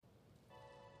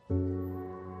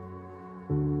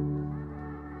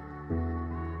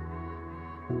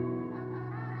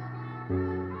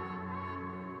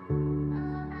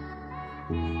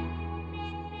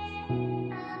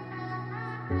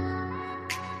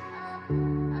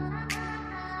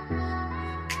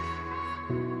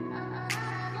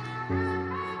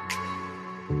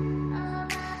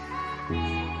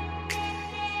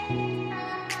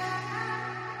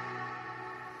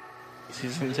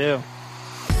Season 2.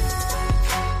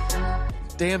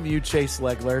 Damn you, Chase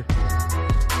Legler.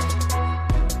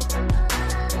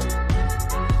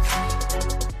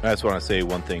 I just want to say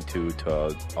one thing, too,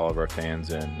 to all of our fans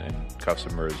and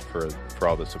customers for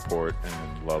all the support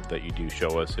and love that you do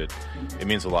show us. It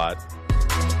means a lot.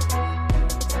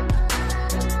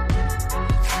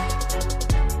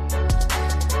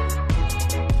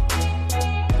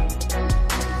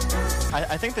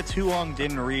 I think the too long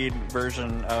didn't read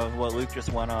version of what Luke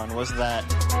just went on was that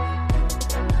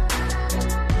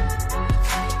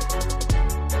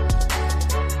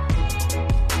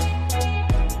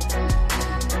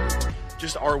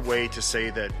just our way to say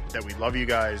that we love you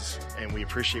guys and we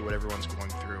appreciate what everyone's going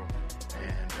through,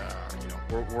 and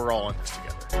we're all in this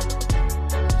together.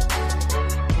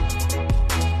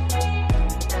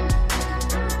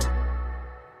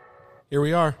 Here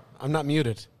we are. I'm not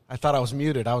muted. I thought I was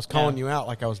muted. I was calling you out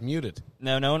like I was muted.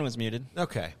 no one was muted.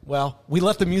 Okay. Well, we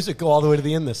let the music go all the way to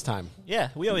the end this time. Yeah,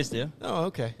 we always do. Oh,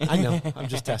 okay. I know. I'm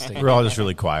just testing. We're all just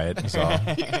really quiet. So.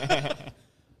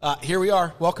 Here we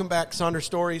are. Welcome back, Sonder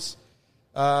Stories.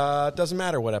 Doesn't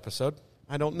matter what episode.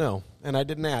 I don't know. And I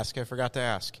didn't ask. I forgot to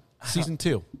ask. Season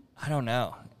 2. I don't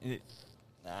know.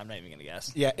 I'm not even going to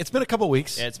guess. Yeah, it's been a couple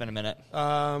weeks. Yeah, it's been a minute.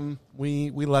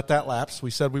 We let that lapse. We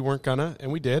said we weren't gonna,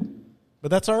 and we did.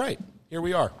 But that's all right. Here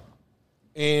we are.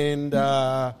 And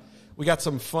we got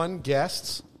some fun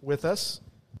guests with us.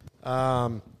 We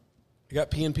got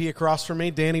P&P across from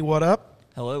me. Danny, what up?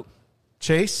 Hello.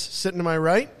 Chase, sitting to my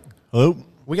right. Hello.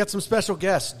 We got some special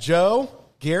guests. Joe,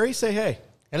 Gary, say hey.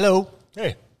 Hello.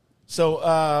 Hey.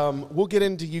 So we'll get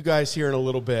into you guys here in a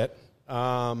little bit.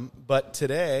 But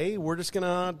today we're just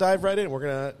gonna dive right in.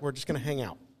 We're just gonna hang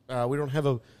out. We don't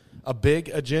have a big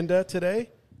agenda today.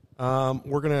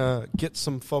 We're gonna get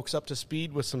some folks up to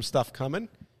speed with some stuff coming.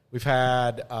 We've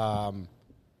had a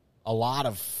lot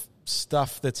of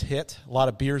stuff that's hit, a lot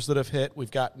of beers that have hit.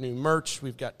 We've got new merch.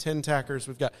 We've got tin tackers.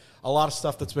 We've got a lot of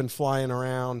stuff that's been flying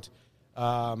around.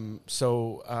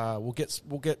 So we'll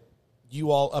get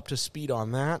you all up to speed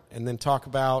on that, and then talk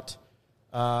about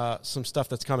some stuff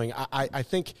that's coming. I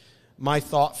think my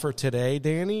thought for today,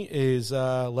 Danny, is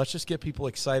let's just get people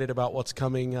excited about what's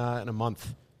coming in a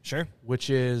month. Sure.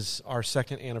 Which is our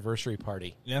second anniversary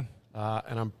party. Yeah.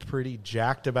 And I'm pretty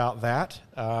jacked about that.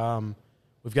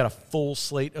 We've got a full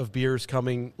slate of beers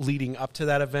coming leading up to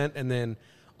that event, and then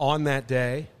on that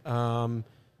day,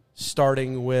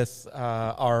 starting with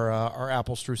our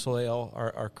apple streusel ale,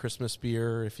 our Christmas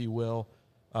beer, if you will,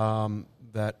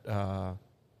 that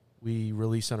we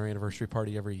release on our anniversary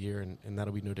party every year, and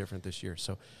that'll be no different this year.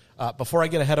 So before I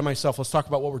get ahead of myself, let's talk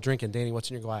about what we're drinking. Danny, what's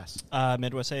in your glass?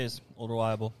 Midwest Haze, Old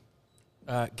Reliable.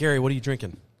 Gary, what are you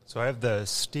drinking? So I have the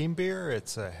Steam beer.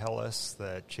 It's a Helles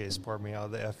that Chase poured me out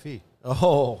of the FE.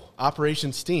 Oh,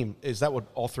 Operation Steam. Is that what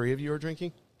all three of you are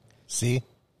drinking? See?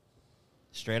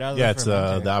 Straight out of Yeah, the it's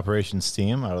fermenter. the Operation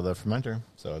Steam out of the fermenter.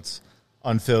 So it's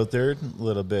unfiltered, a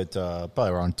little bit, probably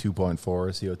around 2.4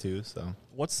 CO2. So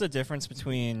What's the difference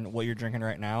between what you're drinking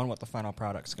right now and what the final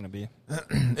product's going to be?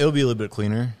 it'll be a little bit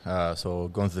cleaner. So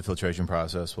going through the filtration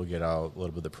process, we'll get out a little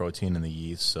bit of the protein and the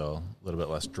yeast. So a little bit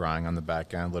less drying on the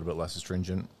back end, a little bit less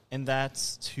astringent. And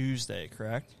that's Tuesday,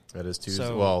 correct? That is Tuesday.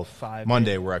 So well, 5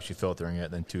 Monday days. we're actually filtering it.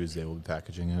 Then Tuesday we'll be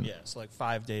packaging it. Yeah, so like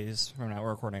 5 days from now. We're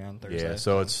recording on Thursday. Yeah,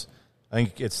 so I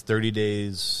think it's 30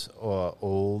 days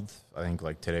old, I think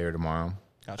like today or tomorrow.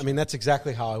 Gotcha. I mean, that's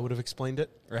exactly how I would have explained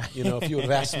it. Right. You know, if you would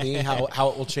have asked me how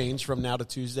it will change from now to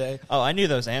Tuesday. Oh, I knew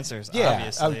those answers, Yeah,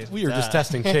 obviously. we were just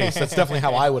testing Chase. That's definitely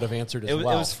how I would have answered as It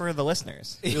well. was for the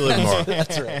listeners. A little more,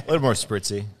 That's right. a little more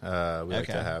spritzy. We like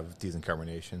Okay. to have decent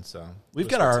carbonation. So We've a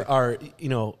got little spritzy. our, you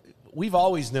know, we've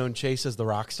always known Chase as the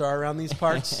rock star around these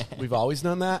parts. We've always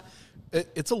known that.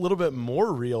 It's a little bit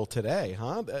more real today,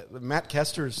 huh? Matt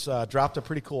Kester's dropped a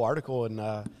pretty cool article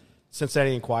in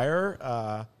Cincinnati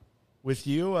Enquirer with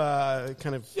you,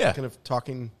 kind of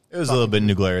talking. It was a little bit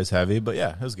New Glarus heavy, but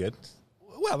yeah, it was good.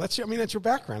 Well, that's your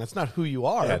background. It's not who you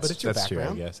are, Yeah, but it's your that's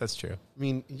background. true. I guess that's true. I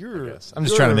mean, I'm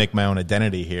just trying to make my own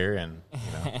identity here, and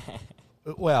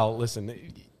Well,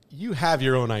 listen, you have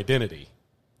your own identity.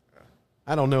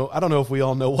 I don't know if we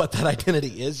all know what that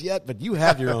identity is yet, but you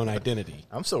have your own identity.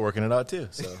 I'm still working it out too.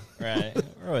 So Right.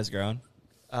 We're always growing.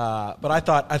 But I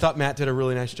thought Matt did a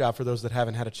really nice job. For those that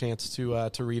haven't had a chance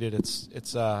to read it,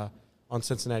 it's on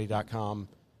Cincinnati.com.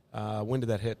 When did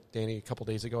that hit, Danny? A couple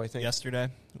days ago, I think. Yesterday.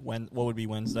 What would be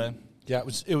Wednesday? Yeah,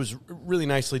 it was really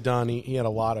nicely done. He had a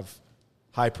lot of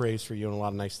high praise for you and a lot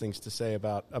of nice things to say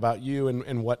about you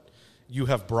and what you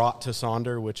have brought to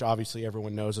Sonder, which obviously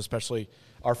everyone knows, especially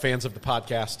our fans of the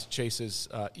podcast. Chase is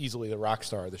easily the rock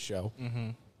star of the show.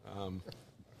 Mm-hmm.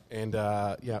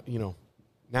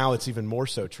 Now it's even more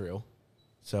so true.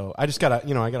 So I just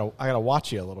gotta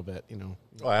watch you a little bit,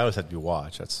 Oh, I always have to be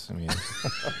watched.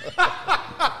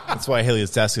 That's why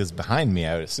Haley's desk is behind me,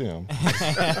 I would assume.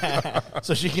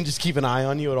 So she can just keep an eye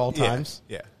on you at all times.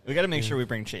 Yeah. We got to make sure we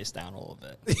bring Chase down a little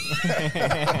bit.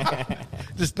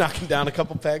 Just knocking down a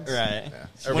couple pegs. Right.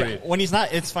 Yeah. When he's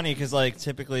not, it's funny because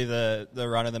typically the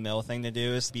run of the mill thing to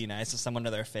do is be nice to someone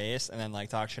to their face and then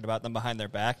talk shit about them behind their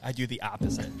back. I do the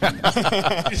opposite.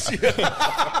 I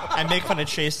make fun of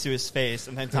Chase to his face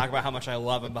and then talk about how much I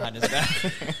love him behind his back.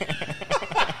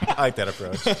 I like that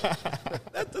approach.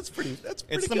 That's pretty. It's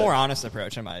the good. more honest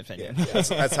approach, in my opinion. Yeah,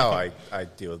 that's how I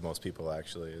deal with most people,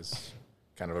 actually, is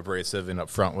kind of abrasive and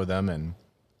upfront with them and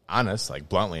honest,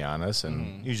 bluntly honest.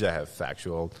 And usually I have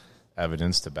factual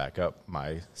evidence to back up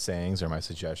my sayings or my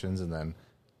suggestions. And then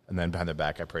behind their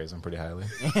back, I praise them pretty highly.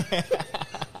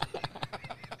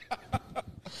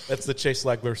 That's the Chase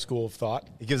Legler school of thought.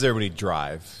 It gives everybody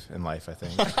drive in life, I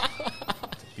think.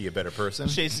 Be a better person.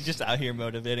 Chase is just out here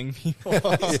motivating people.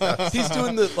 He's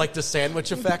doing the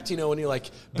sandwich effect, when you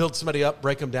build somebody up,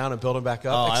 break them down, and build them back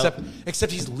up.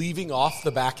 Except he's leaving off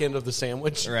the back end of the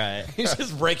sandwich. Right. He's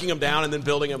just breaking them down and then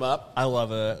building them up. I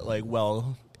love a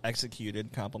well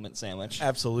executed compliment sandwich.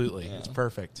 Absolutely, It's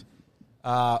perfect.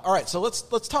 All right, so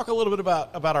let's talk a little bit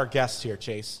about our guests here,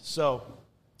 Chase. So,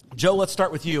 Joe, let's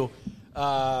start with you.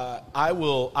 I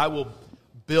will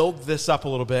build this up a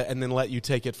little bit and then let you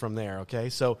take it from there, okay?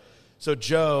 So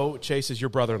Joe, Chase is your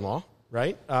brother-in-law,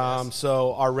 right? Yes.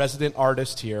 So our resident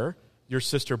artist here, your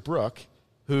sister Brooke,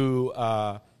 who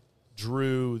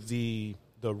drew the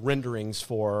renderings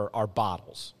for our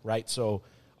bottles, right? So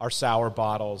our sour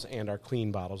bottles and our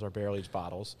clean bottles, our barrel-aged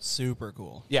bottles. Super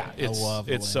cool. Yeah, I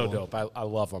it's so dope. I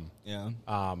love them. Yeah.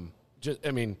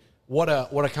 What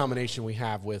a combination we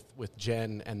have with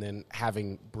Jen, and then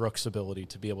having Brooke's ability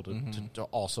to be able to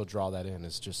also draw that in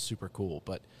is just super cool.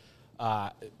 But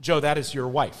Joe, that is your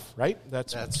wife, right?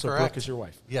 That's so correct. Brooke is your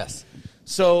wife. Yes.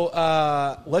 So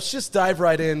let's just dive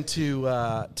right into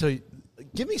to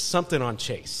give me something on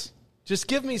Chase. Just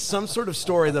give me some sort of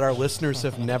story that our listeners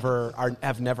have never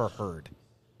heard.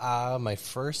 My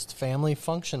first family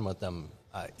function with them,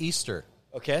 Easter.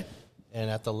 Okay. And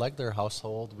at the Legler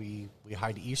household, we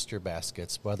hide Easter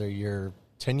baskets, whether you're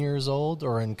 10 years old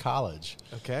or in college.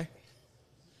 Okay.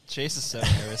 Chase is so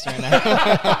nervous right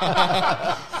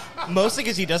now. Mostly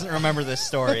because he doesn't remember this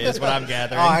story, is what I'm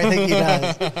gathering. Oh, I think he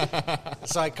does.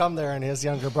 So I come there, and his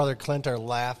younger brother, Clint, are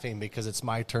laughing because it's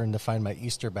my turn to find my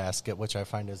Easter basket, which I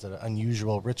find is an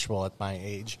unusual ritual at my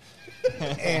age.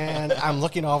 And I'm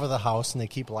looking over the house, and they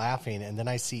keep laughing, and then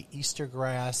I see Easter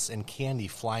grass and candy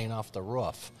flying off the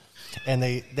roof. And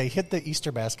they hit the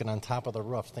Easter basket on top of the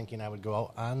roof, thinking I would go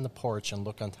out on the porch and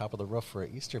look on top of the roof for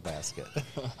an Easter basket.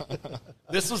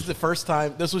 This was the first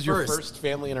time. This was your first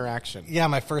family interaction. Yeah,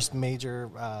 my first major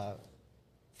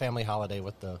family holiday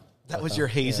with the. That was your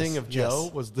hazing of Joe.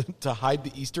 Yes. Was to hide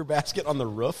the Easter basket on the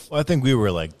roof. Well, I think we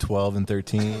were 12 and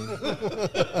 13.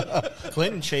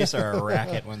 Clint and Chase are a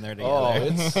racket when they're together. Oh,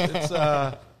 it's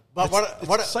But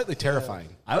it's slightly terrifying.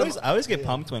 I always get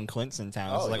pumped when Clint's in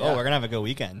town. It's yeah. we're gonna have a good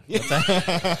weekend. Yeah,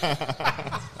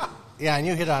 and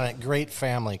you hit on it. Great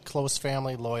family, close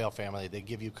family, loyal family. They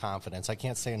give you confidence. I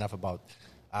can't say enough about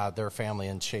their family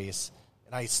and Chase.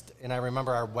 And I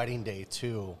remember our wedding day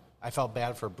too. I felt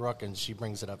bad for Brooke, and she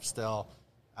brings it up still.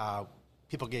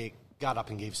 People got up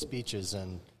and gave speeches,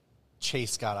 and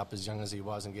Chase got up, as young as he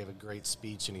was, and gave a great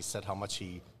speech, and he said how much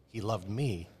he loved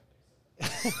me.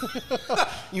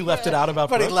 You left it out about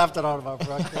But Brooke? he left it out about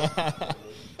Brooke.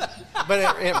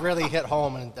 But it really hit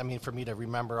home, and I mean, for me to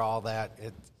remember all that,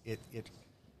 it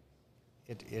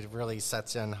really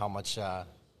sets in how much I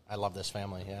love this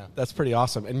family. Yeah, That's pretty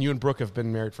awesome. And you and Brooke have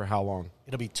been married for how long?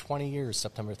 it'll be 20 years,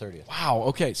 September 30th. Wow.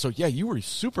 Okay. So yeah, you were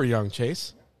super young,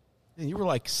 Chase. And you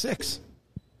were 6.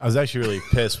 I was actually really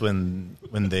pissed when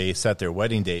they set their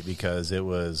wedding date because it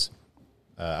was,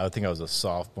 I think I was a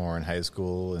sophomore in high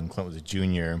school and Clint was a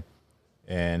junior,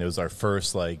 and it was our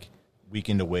first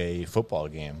weekend away football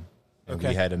game, and Okay.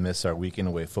 we had to miss our weekend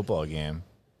away football game.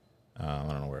 I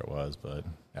don't know where it was, but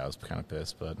I was kind of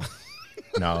pissed. But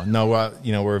no,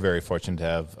 we're very fortunate to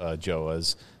have Joe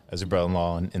as as a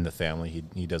brother-in-law in the family,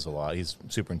 he does a lot. He's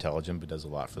super intelligent, but does a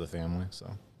lot for the family. So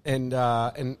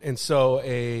And so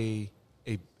a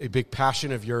big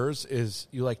passion of yours is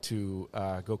you like to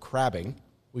go crabbing.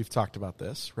 We've talked about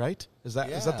this, right? Is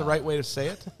that the right way to say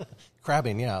it?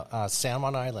 Crabbing, yeah.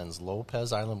 Salmon Islands,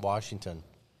 Lopez Island, Washington.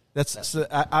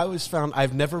 I always found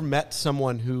I've never met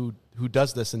someone who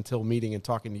does this until meeting and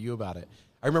talking to you about it.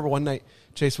 I remember one night,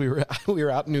 Chase, we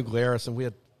were out in New Glarus, and we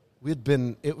had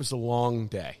been. It was a long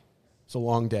day. It's a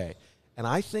long day, and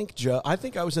I think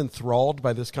I was enthralled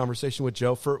by this conversation with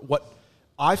Joe for what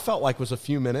I felt like was a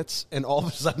few minutes, and all of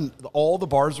a sudden, all the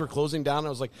bars were closing down. And I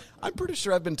was like, I'm pretty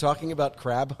sure I've been talking about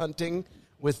crab hunting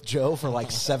with Joe for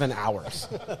like 7 hours.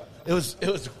 It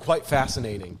was quite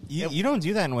fascinating. You don't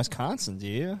do that in Wisconsin, do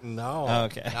you? No. Oh,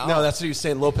 okay. No, that's what he was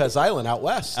saying. Lopez Island out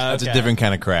west. that's a Okay. different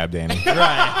kind of crab, Danny.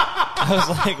 Right. I was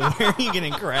like, where are you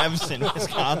getting crabs in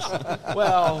Wisconsin?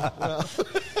 well,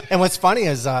 And what's funny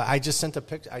is I just sent a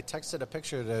picture. I texted a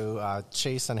picture to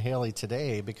Chase and Haley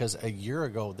today because a year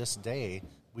ago this day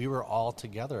we were all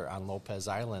together on Lopez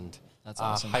Island. That's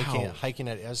awesome. Hiking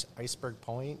at Iceberg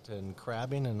Point and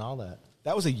crabbing and all that.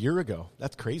 that was a year ago.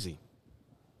 That's crazy.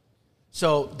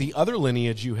 So the other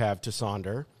lineage you have to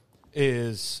Sonder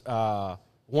is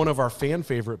one of our fan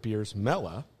favorite beers,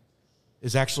 Mela,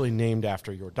 is actually named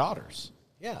after your daughters.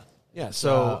 Yeah. Yeah.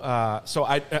 So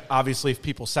I obviously, if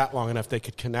people sat long enough, they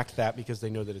could connect that because they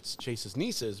know that it's Chase's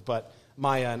nieces. But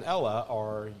Maya and Ella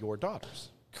are your daughters.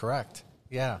 Correct.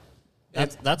 Yeah.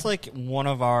 That's like one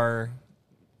of our.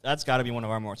 That's got to be one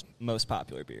of our most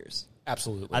popular beers.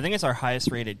 Absolutely. I think it's our highest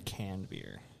rated canned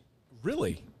beer.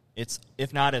 Really. It's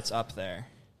if not, it's up there.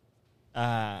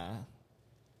 Now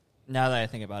that I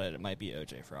think about it, it might be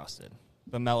OJ Frosted,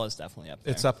 but Mela's definitely up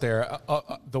there. It's up there.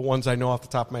 The ones I know off the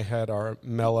top of my head are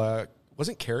Mela.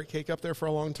 Wasn't Carrot Cake up there for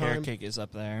a long time? Carrot Cake is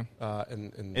up there.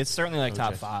 And It's certainly like OJ.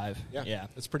 top 5. Yeah. Yeah.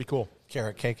 It's pretty cool.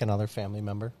 Carrot Cake, another family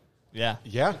member. Yeah.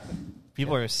 Yeah.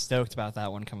 People are stoked about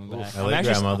that one coming back. I like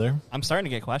grandmother. I'm starting to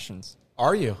get questions.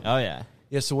 Are you? Oh yeah.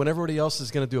 Yeah, so when everybody else is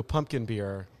going to do a pumpkin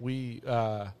beer, we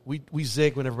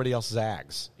zig when everybody else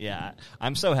zags. Yeah.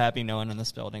 I'm so happy no one in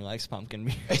this building likes pumpkin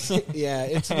beers. Yeah,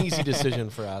 it's an easy decision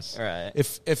for us. Right.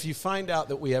 If you find out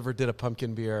that we ever did a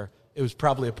pumpkin beer, it was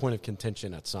probably a point of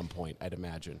contention at some point, I'd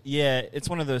imagine. Yeah, it's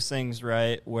one of those things,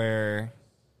 right, where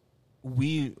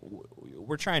we're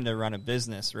trying to run a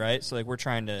business, right? So like we're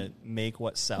trying to make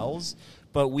what sells,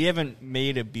 but we haven't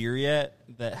made a beer yet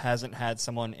that hasn't had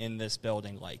someone in this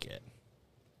building like it.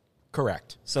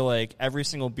 Correct. So like every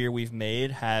single beer we've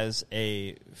made has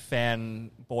a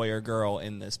fan boy or girl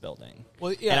in this building.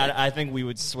 Well, yeah. And I think we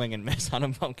would swing and miss on a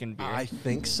pumpkin beer. I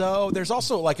think so. There's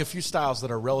also like a few styles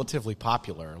that are relatively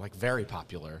popular, like very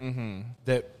popular. Mm-hmm.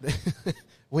 That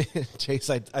Chase,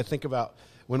 I think about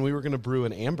when we were going to brew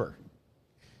an amber.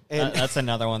 And That's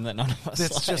another one that none of us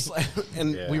it's like. just like,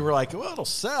 and we were like, well, it'll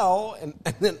sell. And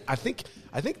then I think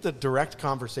the direct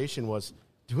conversation was,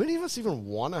 do any of us even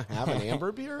want to have an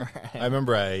amber beer? I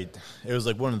remember it was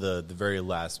like one of the very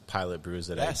last pilot brews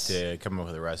that Yes. I did, coming up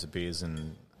with the recipes,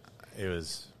 and it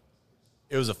was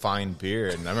a fine beer.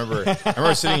 And I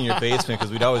remember sitting in your basement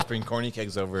because we'd always bring corny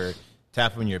kegs over,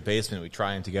 tap them in your basement. We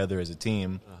try them together as a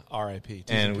team, R.I.P.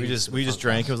 and we just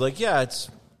drank. It was like, yeah, it's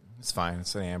fine.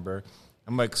 It's an amber.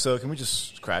 I'm like, so can we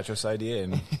just scratch this idea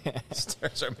and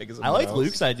start making something I liked else?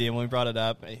 Luke's idea when we brought it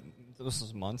up. This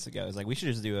was months ago. It was like, we should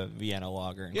just do a Vienna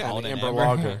lager and call an it an amber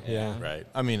lager. Yeah. Right.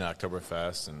 I mean,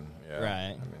 Oktoberfest and Right. I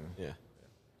mean, Yeah.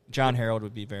 John Harold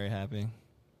would be very happy.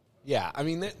 Yeah, I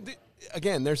mean,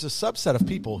 again, there's a subset of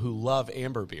people who love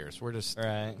amber beers.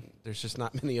 Right. There's just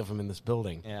not many of them in this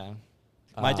building. Yeah.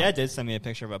 My dad did send me a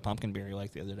picture of a pumpkin beer he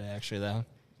liked the other day, actually, though.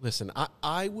 Listen,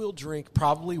 I will drink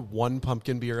probably one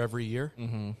pumpkin beer every year.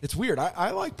 Mm-hmm. It's weird.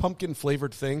 I like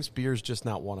pumpkin-flavored things. Beer's just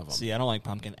not one of them. See, I don't like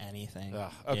pumpkin anything.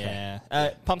 Ugh, okay. Yeah.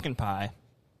 Pumpkin pie.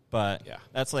 But Yeah.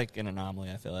 that's like an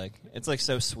anomaly, I feel like. It's like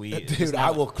so sweet. It's Dude, not-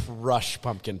 I will crush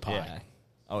pumpkin pie. Yeah.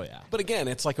 Oh, yeah. But again,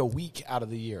 it's like a week out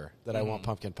of the year that I want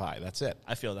pumpkin pie. That's it.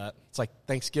 I feel that. It's like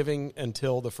Thanksgiving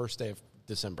until the first day of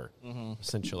December, Mm-hmm.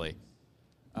 essentially.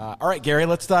 All right, Gary,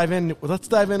 let's dive in. Let's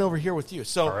dive in over here with you.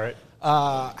 So, All right.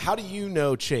 How do you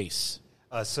know Chase?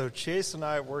 So Chase and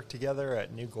I worked together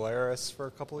at New Glarus for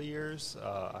a couple of years.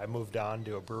 I moved on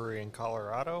to a brewery in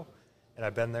Colorado, and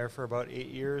I've been there for about 8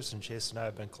 years, and Chase and I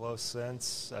have been close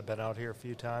since. I've been out here a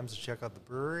few times to check out the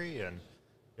brewery, and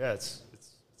yeah, it's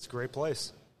a great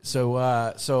place.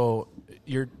 So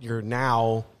you're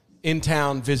now in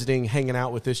town visiting, hanging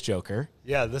out with this joker.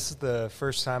 Yeah, this is the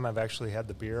first time I've actually had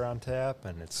the beer on tap,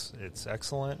 and it's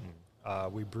excellent.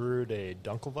 We brewed a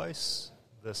Dunkelweiss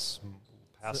this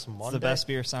Past It's Monday. the best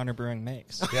beer Sounder Brewing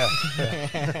makes.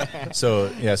 Yeah.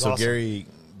 So awesome.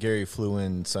 Gary flew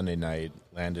in Sunday night,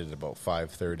 landed at about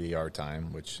 5:30 our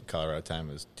time, which Colorado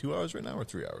time is 2 hours right now or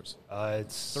 3 hours.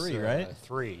 It's 3, right?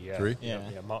 3, yeah. 3? Yeah.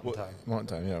 Yeah, mountain time. Mountain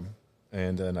time, yeah.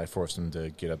 And then I forced him to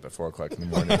get up at 4 o'clock in the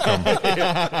morning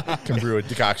to come brew a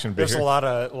decoction beer. There's a lot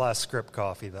of script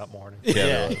coffee that morning. Yeah,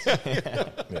 Yeah. there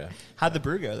was. Yeah. How'd the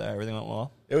brew go, though? Everything went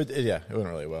well? It went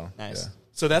really well. Nice. Yeah.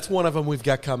 So that's one of them we've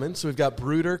got coming. So we've got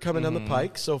Brooder coming down the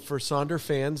pike. So for Sonder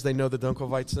fans, they know the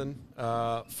Dunkelweizen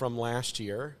from last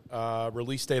year.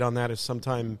 Release date on that is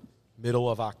sometime middle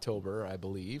of October, I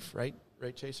believe. Right,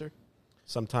 Chaser?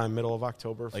 Sometime middle of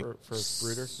October for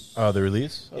Brooder. The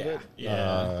release? Yeah.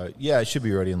 Yeah. It should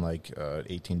be ready in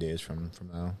 18 days from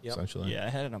now, Yep. essentially. Yeah, I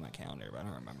had it on my calendar, but I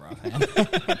don't remember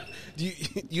offhand. Do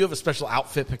you have a special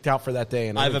outfit picked out for that day?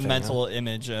 And I have a everything, mental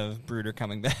image of Brooder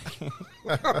coming back.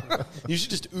 huh? You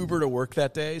should just Uber to work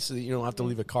that day so that you don't have to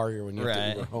leave a car here when you have to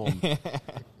Right. Uber home.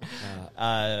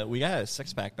 We got a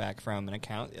 6-pack back from an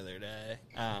account the other day.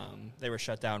 They were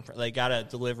shut down. They got a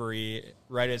delivery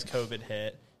right as COVID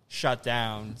hit, shut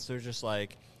down. So it was just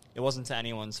like, it wasn't to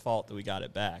anyone's fault that we got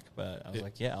it back. But I was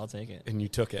like, yeah, I'll take it. And you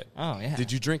took it. Oh, yeah. Did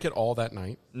you drink it all that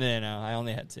night? No, I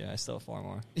only had 2. I still have 4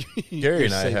 more. Gary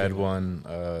and I saving had it.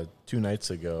 one 2 nights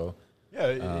ago.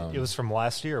 Yeah, it was from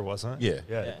last year, wasn't it?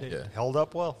 Yeah. It Yeah. held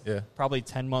up well. Yeah. Probably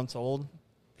 10 months old.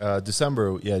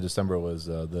 December was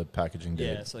the packaging date.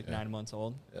 Yeah, it's like 9 months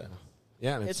old. Yeah.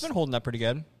 Yeah, and It's been holding up pretty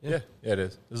good. Yeah, it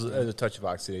is. There's a touch of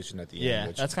oxidation at the end. Yeah,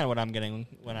 which, that's kind of what I'm getting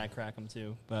when I crack them,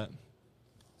 too. But,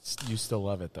 you still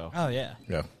love it, though. oh, yeah.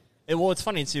 yeah. It's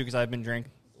funny, too, because I've been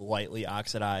drinking lightly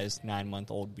oxidized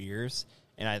 9-month-old beers,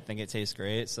 and I think it tastes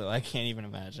great, so I can't even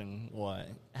imagine what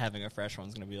having a fresh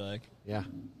one's going to be like. Yeah.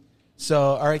 So,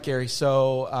 all right, Gary.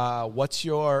 So, what's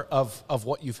your of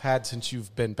what you've had since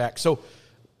you've been back? So,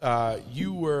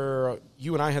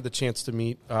 you and I had the chance to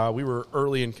meet. We were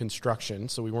early in construction,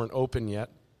 so we weren't open yet.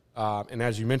 And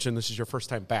as you mentioned, this is your first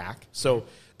time back. So,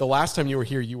 the last time you were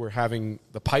here, you were having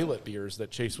the pilot beers that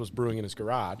Chase was brewing in his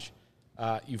garage.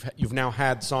 You've now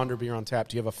had Sonder beer on tap.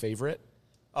 Do you have a favorite?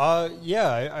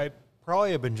 I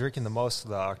probably have been drinking the most of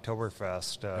the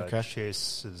Oktoberfest. Okay.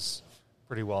 Chase is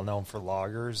pretty well known for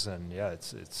lagers, and yeah,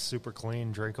 it's super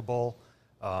clean, drinkable.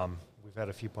 We've had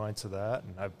a few pints of that,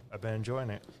 and I've been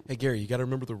enjoying it. Hey, Gary, you got to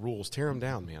remember the rules. Tear him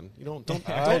down, man. You don't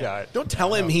I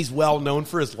tell him he's well known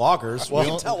for his loggers. You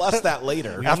can tell us that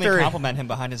later. We After- only compliment him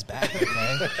behind his back,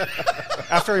 okay?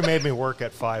 After he made me work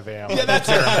at 5 a.m., I did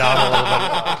tear him down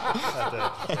a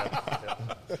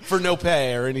little bit. For no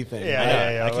pay or anything.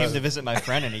 Yeah. I came to visit my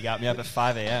friend, and he got me up at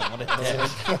 5 a.m. What a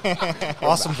dick.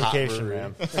 Awesome vacation,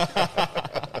 man.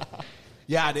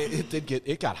 Yeah,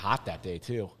 it got hot that day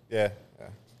too. Yeah.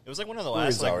 It was like one of the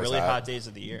Brewery's last always really hot. hot days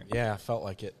of the year. Yeah, I felt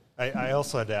like it. I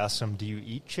also had to ask him, do you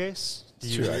eat, Chase? Do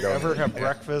you true, I don't ever eat. have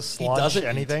breakfast, He lunch, doesn't eat.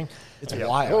 anything? It's Yeah.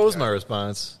 wild. What was my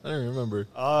response? I don't remember.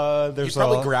 He There's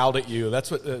probably growled at you.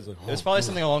 That's what. It was probably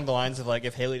something along the lines of, like,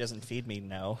 if Haley doesn't feed me,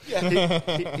 no.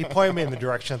 he pointed me in the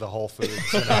direction of the Whole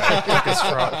Foods, and I took his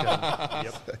truck. And,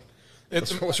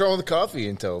 yep. What's wrong with the coffee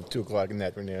until 2 o'clock in the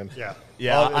afternoon? Yeah.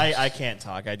 Yeah, Well, I can't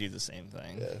talk. I do the same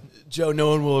thing. Joe, no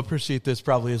one will appreciate this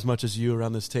probably as much as you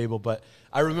around this table, but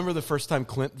I remember the first time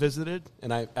Clint visited,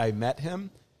 and I met him,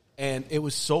 and it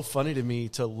was so funny to me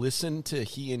to listen to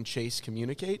he and Chase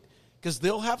communicate, because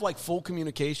they'll have, like, full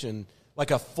communication,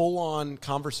 like a full-on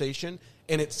conversation,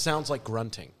 and it sounds like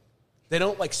grunting. They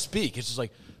don't, like, speak. It's just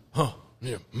like, huh,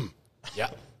 yeah,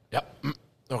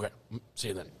 okay, see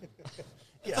you then.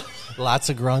 Lots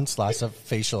of grunts, lots of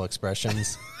facial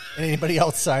expressions. And anybody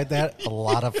outside that, a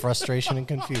lot of frustration and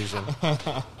confusion.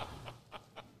 I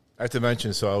have to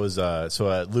mention, so I was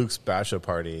at Luke's bachelor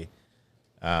party.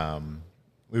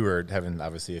 We were having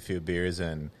obviously a few beers,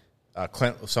 and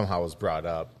Clint somehow was brought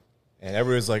up, and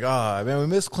everybody was like, "Oh man, we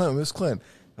miss Clint."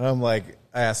 And I'm like,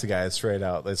 I asked the guys straight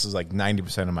out. This is like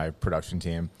 90% of my production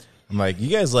team. I'm like, you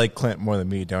guys like Clint more than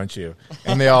me, don't you?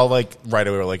 And they all like right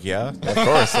away were like, yeah, of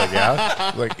course, like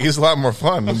yeah, like he's a lot more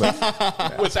fun. I'm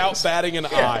like, Without batting an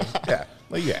eye. yeah,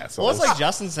 like yeah. So Well, it's like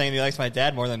Justin saying he likes my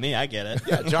dad more than me. I get it.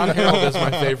 Yeah, John Harold is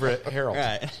my favorite Harold.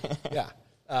 Right. Yeah.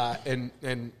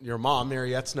 And your mom,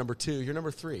 Mariette's number 2. You're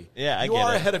number 3. Yeah, I you get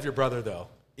are it. ahead of your brother, though.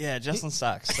 Yeah, Justin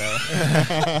sucks, so.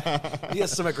 He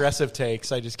has some aggressive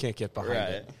takes. I just can't get behind Right.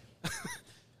 it.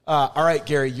 All right,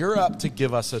 Gary, you're up to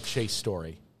give us a Chase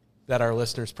story that our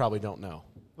listeners probably don't know.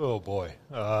 Oh, boy.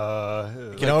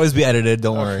 it can always be edited.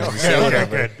 Don't worry. Okay,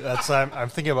 good. I'm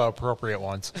thinking about appropriate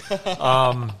ones.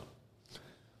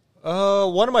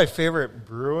 One of my favorite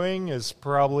brewing is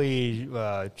probably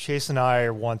Chase and I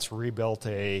once rebuilt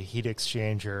a heat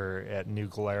exchanger at New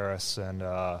Glarus, and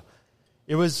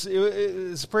it was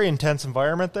a pretty intense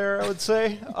environment there, I would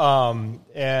say.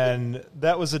 And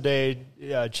that was a day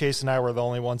Chase and I were the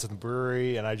only ones in the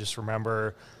brewery, and I just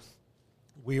remember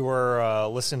we were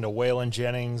listening to Waylon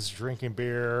Jennings, drinking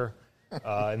beer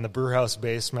in the brew house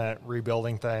basement,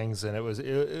 rebuilding things, and it was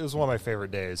one of my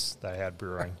favorite days that I had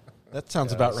brewing. That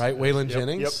sounds about right. Waylon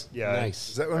Jennings? Yep, yeah. Nice.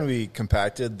 Is that when we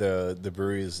compacted the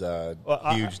brewery's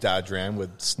huge Dodge Ram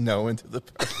with snow into the...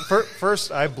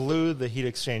 First, I blew the heat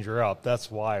exchanger up.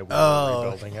 That's why we were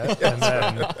rebuilding it. And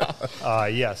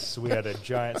then, yes, we had a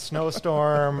giant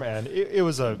snowstorm, and it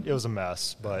was a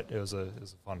mess, but it was a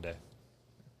fun day.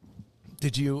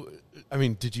 Did you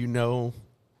know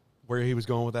where he was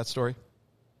going with that story?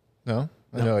 No?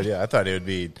 I had no idea. I thought it would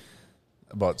be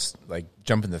about like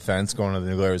jumping the fence, going to the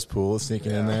New Glarus pool,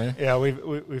 sneaking in there. Yeah,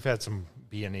 we've had some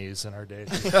B&Es in our day.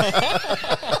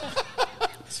 A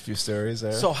few stories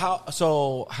there. So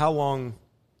how long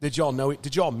did y'all know?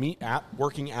 Did y'all meet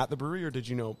working at the brewery, or did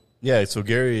you know? Yeah, so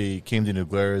Gary came to New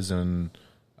Glarus and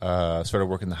started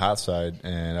working the hot side,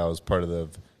 and I was part of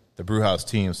the brew house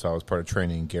team, so I was part of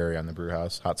training Gary on the brew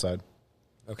house hot side.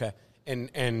 Okay,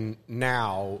 and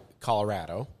now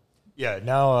Colorado. Yeah,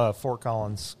 now Fort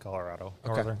Collins, Colorado.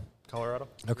 Okay. Northern Colorado.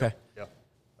 Okay. Yeah.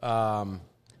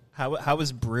 How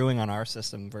was brewing on our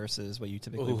system versus what you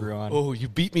typically brew on? Oh, you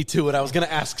beat me to it. I was going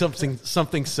to ask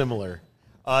something similar.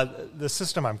 The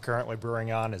system I'm currently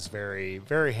brewing on is very,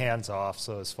 very hands-off,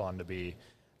 so it's fun to be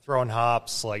throwing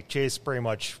hops. Like, Chase pretty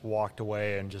much walked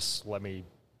away and just let me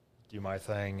do my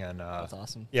thing. And That's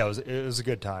awesome. Yeah, it was a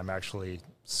good time, actually,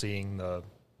 seeing the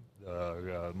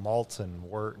malt and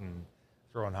wort and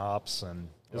throwing hops, and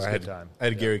it was a good time. I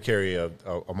had Gary carry a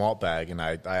malt bag, and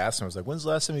I asked him, I was like, when's the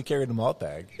last time you carried a malt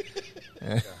bag?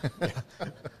 Yeah.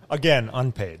 Again,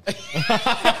 unpaid.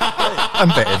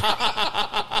 Unpaid.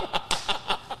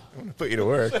 I'm going to put you to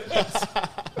work.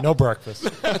 No breakfast.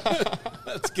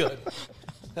 That's good.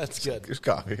 That's good. There's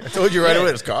coffee. I told you right away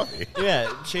there's coffee. Yeah,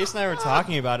 Chase and I were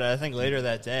talking about it, I think, later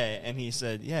that day, and he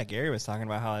said, yeah, Gary was talking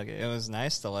about how like, it was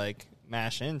nice to, like,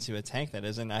 mash into a tank that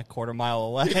isn't a quarter mile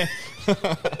away.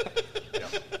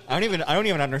 I don't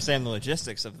even understand the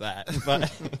logistics of that.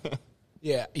 But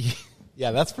Yeah,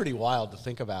 that's pretty wild to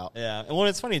think about. yeah, well,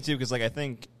 it's funny too because like I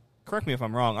think, correct me if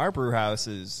I'm wrong, our brew house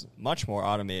is much more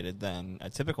automated than a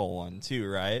typical one too,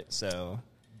 right? So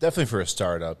Definitely for a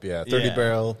startup, yeah. 30 Yeah.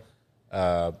 barrel,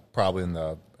 probably in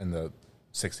the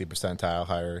 60 percentile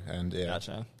higher end. Yeah.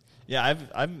 gotcha. Yeah,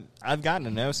 I've gotten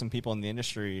to know some people in the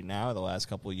industry now the last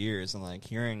couple of years, and like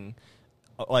hearing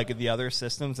like the other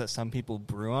systems that some people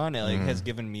brew on, it like has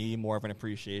given me more of an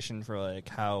appreciation for like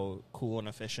how cool and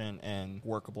efficient and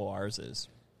workable ours is.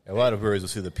 A lot of breweries will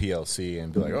see the PLC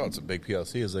and be like, "Oh, it's a big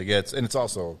PLC." It's like it's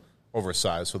also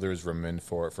oversized, so there's room in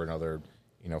for another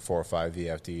 4 or 5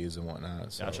 VFDs and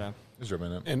whatnot. So Gotcha. There's room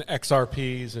in it. And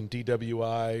XRPs and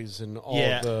DWIs and all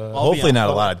Yeah. the... I'll Hopefully be not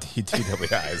a honest. lot of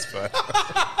DWIs, but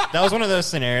That was one of those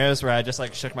scenarios where I just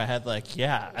like shook my head like,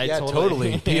 yeah, I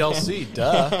totally. PLC,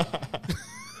 duh.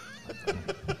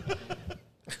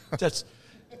 That's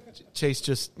Chase.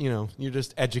 Just you're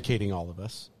just educating all of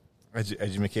us.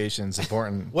 education's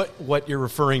important. What you're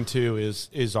referring to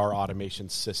is our automation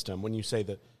system. When you say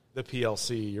the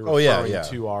PLC, you're Oh, yeah, referring yeah.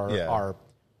 to our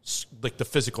like the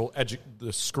physical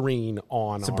the screen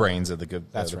on. It's the brains of the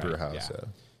That's brew right, house.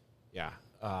 yeah.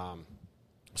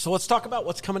 So let's talk about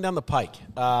what's coming down the pike.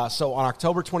 So on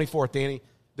October 24th, Danny,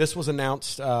 this was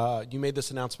announced. You made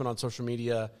this announcement on social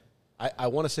media. I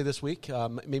want to say this week,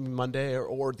 maybe Monday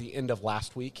or the end of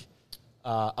last week,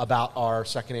 about our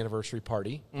second anniversary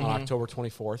party on October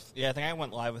 24th. Yeah, I think I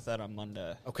went live with that on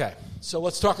Monday. Okay, so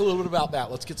let's talk a little bit about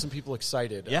that. Let's get some people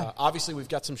excited. Yeah. Obviously, we've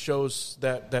got some shows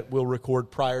that we'll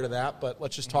record prior to that, but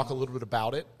let's just talk a little bit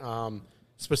about it,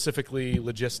 specifically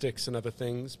logistics and other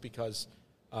things, because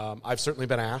I've certainly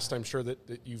been asked. I'm sure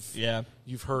that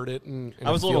you've heard it. And I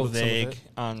was a little fielded some of vague it.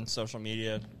 on social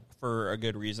media for a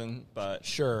good reason, but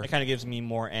Sure. it kind of gives me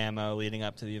more ammo leading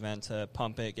up to the event to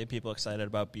pump it, get people excited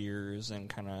about beers and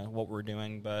kind of what we're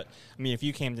doing. But I mean, if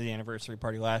you came to the anniversary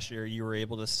party last year, you were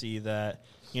able to see that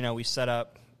we set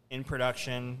up in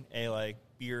production a like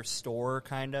beer store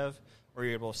kind of, where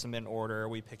you're able to submit an order.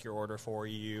 We pick your order for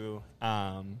you.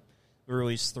 We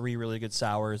released 3 really good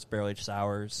sours, barrel-aged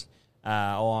sours.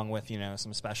 Along with,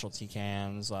 some specialty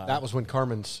cans. That was when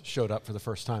Carmen's showed up for the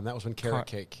first time. That was when Carrot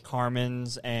Cake.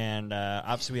 Carmen's, and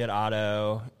obviously we had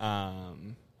Otto,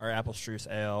 our apple streuss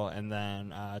ale, and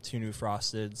then 2 new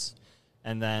frosteds.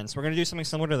 And then, so we're going to do something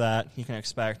similar to that. You can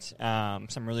expect some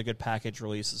really good package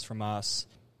releases from us.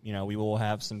 You know, we will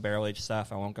have some barrel-aged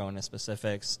stuff. I won't go into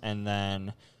specifics. And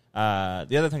then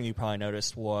the other thing you probably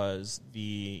noticed was the,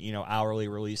 you know, hourly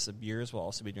release of beers. We'll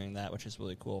also be doing that, which is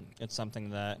really cool. It's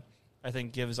something that I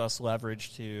think gives us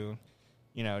leverage to,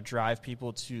 you know, drive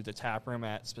people to the tap room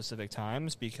at specific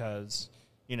times because,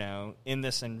 you know, in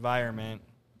this environment,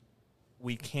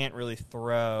 we can't really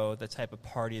throw the type of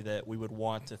party that we would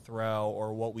want to throw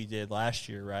or what we did last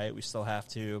year, right? We still have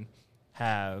to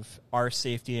have our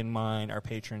safety in mind, our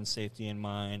patrons' safety in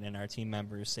mind, and our team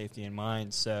members' safety in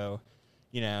mind. So,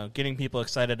 you know, getting people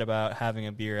excited about having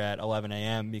a beer at 11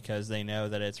 a.m. because they know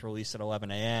that it's released at 11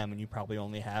 a.m. and you probably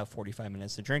only have 45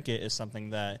 minutes to drink it is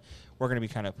something that we're going to be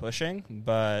kind of pushing.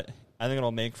 But I think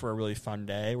it'll make for a really fun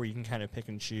day where you can kind of pick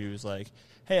and choose, like,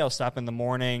 hey, I'll stop in the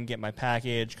morning, get my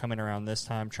package, come in around this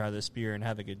time, try this beer, and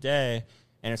have a good day.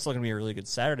 And it's still going to be a really good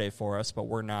Saturday for us, but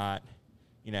we're not,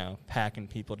 you know, packing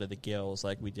people to the gills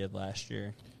like we did last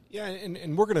year. Yeah,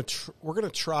 and we're gonna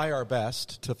try our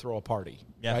best to throw a party,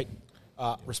 right?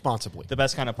 Responsibly. The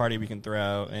best kind of party we can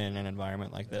throw in an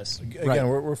environment like this. Again,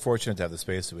 we're fortunate to have the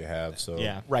space that we have. So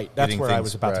Yeah. Right, that's getting where I things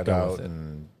was about to spread go out with it.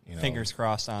 and, you know, Fingers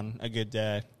crossed on a good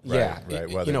day. Yeah, right. it-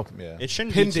 Weather, you know, yeah. It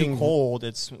shouldn't be Pending- too cold.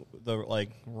 It's the, like,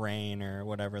 rain or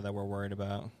whatever that we're worried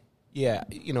about. Yeah,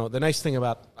 you know, the nice thing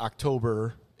about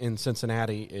October in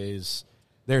Cincinnati is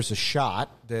there's a shot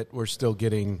that we're still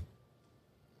getting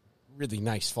really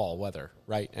nice fall weather,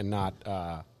 right? And not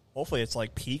Hopefully it's,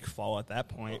 like, peak fall at that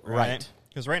point, Right. right?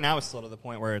 Because right now it's still to the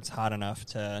point where it's hot enough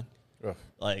to, Ugh.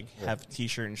 like, have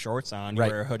T-shirt and shorts on. You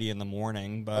Right. wear a hoodie in the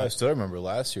morning, I but still remember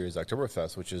last year's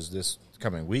Oktoberfest, which is this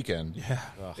coming weekend. yeah.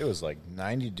 It was like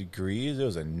 90 degrees. It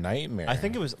was a nightmare. I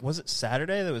think it was it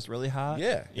Saturday that was really hot?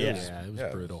 Yeah. Yeah. yeah, it was Yeah.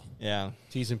 brutal. Yeah.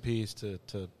 T's and P's to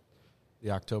the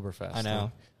Oktoberfest. I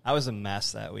know. I was a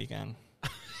mess that weekend.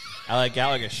 I got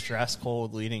like a stress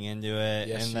cold leading into it,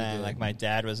 Yes, and you then did. like my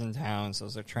dad was in town, so I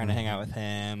was like trying to hang out with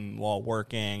him while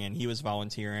working, and he was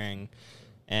volunteering,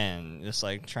 and just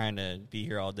like trying to be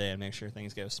here all day and make sure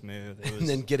things go smooth. It was, And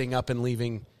then getting up and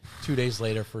leaving 2 days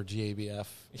later for GABF.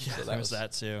 yeah, So there was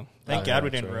that too. Oh, Thank yeah, God we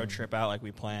that's didn't right. road trip out like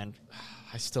we planned.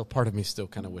 Part of me still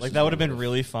kind of wishes. Like that would have been we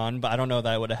really fun, but I don't know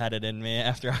that I would have had it in me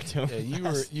after October. Yeah,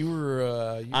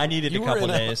 you I needed you a were couple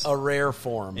in days. a rare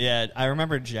form. Yeah, I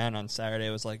remember Jen on Saturday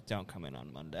was like, "Don't come in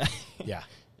on Monday." Yeah.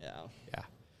 Yeah, Yeah.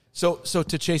 So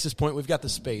to Chase's point, we've got the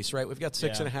space, right? We've got Yeah.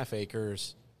 6.5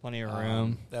 acres. plenty of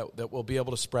room. That we'll be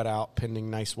able to spread out pending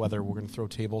nice weather. We're going to throw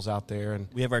tables out there, and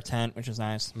We have our tent, which is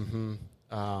nice.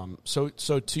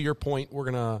 so to your point, we're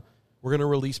gonna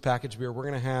release packaged beer. We're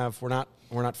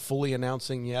not fully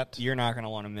announcing yet. You're not going to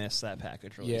want to miss that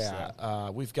package release. Yeah,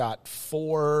 we've got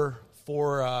four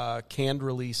canned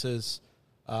releases,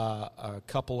 a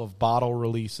couple of bottle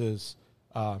releases,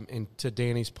 and to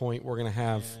Danny's point, we're going to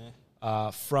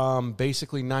have from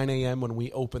basically 9 a.m. when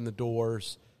we open the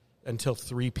doors until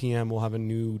 3 p.m. we'll have a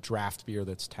new draft beer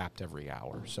that's tapped every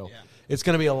hour. So it's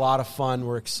going to be a lot of fun.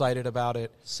 We're excited about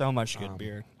it. So much good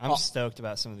beer. I'm stoked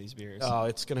about some of these beers. Oh,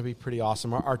 it's going to be pretty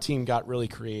awesome. Our team got really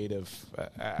creative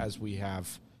as we have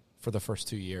for the first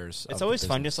 2 years. It's always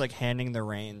fun just like handing the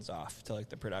reins off to like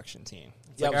the production team.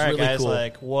 It's Yeah, like, it was all right, really guys, cool.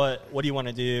 like what do you want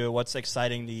to do? What's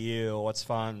exciting to you? What's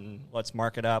fun? Let's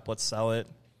mark it up. Let's sell it.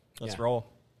 Let's Yeah. roll.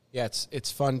 Yeah,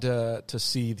 it's fun to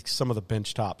see some of the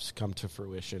bench tops come to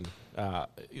fruition.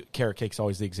 Carrot cake's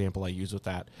always the example I use with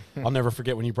that. I'll never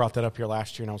forget when you brought that up here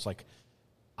last year, and I was like,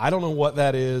 I don't know what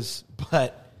that is,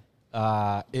 but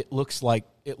it looks like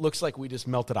we just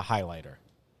melted a highlighter,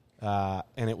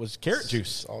 and it was carrot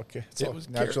juice. It's It all was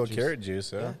natural carrot carrot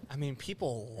juice. Yeah. I mean,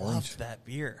 people loved that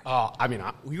beer. Oh, I mean,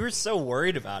 We were so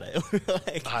worried about it. We were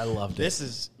like, I loved it. This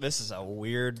is a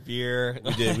weird beer.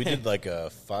 We did like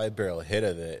a 5-barrel hit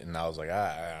of it, and I was like,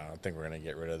 I don't think we're gonna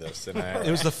get rid of this tonight.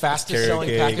 it was the fastest Carrot selling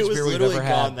cake. packaged It was beer we've literally ever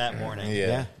gone had. that morning.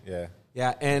 yeah.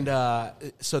 Yeah, and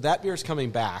so that beer's coming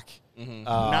back.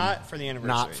 Not for the anniversary.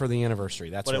 Not for the anniversary.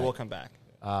 That's but right. it will come back.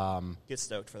 Get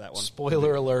stoked for that one.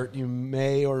 Spoiler alert, you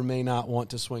may or may not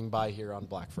want to swing by here on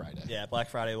Black Friday. Yeah, Black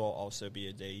Friday will also be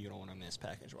a day you don't want to miss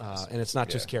package-wise. And it's not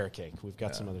just carrot cake. We've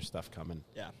got some other stuff coming.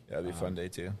 yeah. That'd be a fun day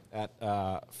too.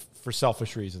 For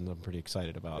selfish reasons, I'm pretty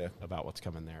excited about Yeah. what's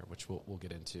coming there, which we'll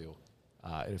get into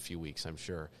in a few weeks, I'm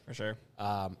sure. For sure.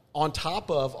 On top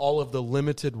of all of the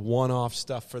limited one-off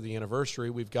stuff for the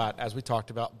anniversary, we've got, as we talked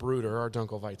about, Brooder, our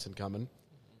Dunkelweizen coming.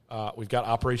 We've got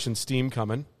Operation Steam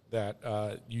coming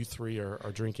that you three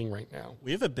are drinking right now.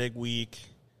 We have a big week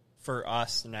for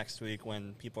us next week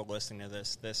when people are listening to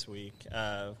this week.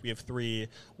 We have 3.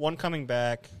 One coming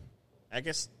back.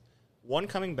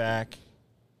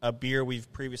 a beer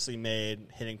we've previously made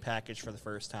hitting package for the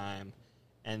first time,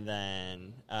 and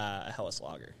then a Helles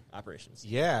Lager operations.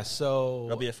 Yeah, so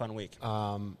It'll be a fun week.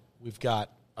 we've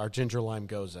got our ginger lime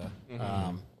goza.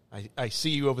 I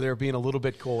see you over there being a little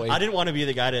bit coy. I didn't want to be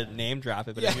the guy to name drop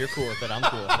it, but if you're cool with it, I'm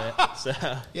cool with it.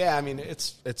 So Yeah, I mean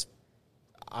it's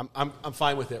I'm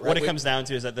fine with it. Right? what it comes down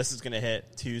to is that this is going to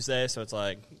hit Tuesday, so it's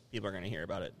like people are going to hear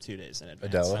about it 2 days in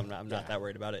advance. Adela? So I'm not that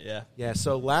worried about it. Yeah. Yeah,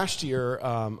 so last year,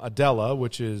 Adela,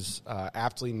 which is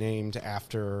aptly named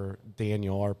after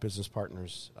Daniel, our business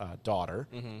partner's daughter.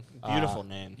 Beautiful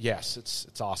name. Yes,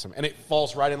 it's awesome. And it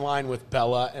falls right in line with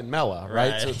Bella and Mella,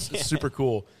 right? Right. So it's super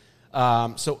cool.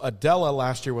 So Adela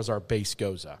last year was our base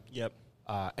goza. Yep.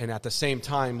 And at the same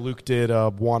time, Luke did a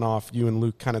one-off. You and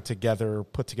Luke kind of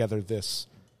put together this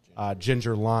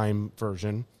ginger lime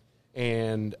version.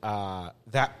 And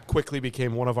that quickly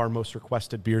became one of our most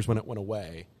requested beers when it went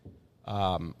away,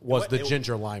 was the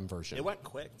ginger lime version. It went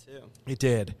quick, too. It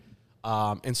did.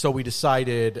 And so we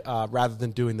decided, rather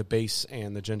than doing the base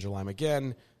and the ginger lime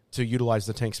again, to utilize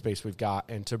the tank space we've got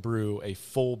and to brew a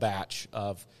full batch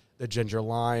of the ginger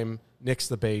lime, nix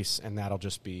the base, and that'll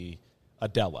just be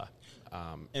Adela.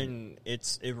 And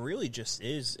it really just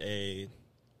is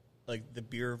the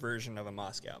beer version of a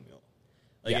Moscow Mule.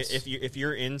 Like Yes. if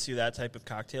you're into that type of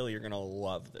cocktail, you're gonna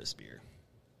love this beer.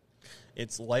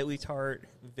 It's lightly tart,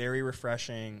 very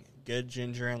refreshing, good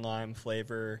ginger and lime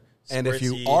flavor. And if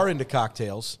you spritzy. are into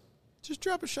cocktails, just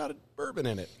drop a shot of bourbon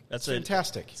in it. That's It's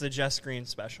fantastic. It's a Jess Green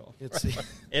special. It's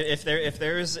If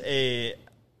there's a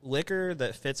liquor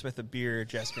that fits with a beer,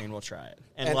 Jess Green will try it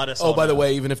and let us. Oh, all by the know.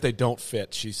 way, even if they don't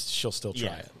fit, she'll still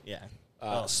try yeah, it.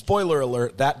 yeah. Spoiler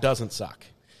alert: that doesn't suck.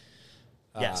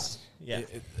 Yes, yeah.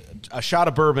 A shot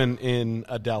of bourbon in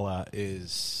Adela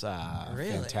is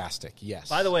Really? fantastic. Yes.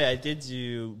 By the way, I did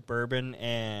do bourbon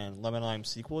and lemon lime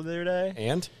sequel the other day.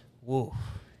 and Woo.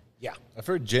 yeah, I've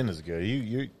heard gin is good.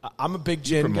 You I'm a big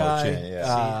gin promote guy. gin, yeah.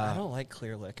 See, I don't like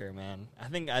clear liquor, man. I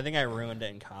think I ruined it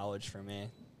in college for me.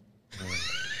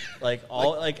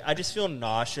 I just feel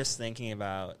nauseous thinking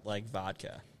about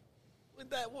vodka.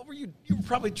 What were you? You were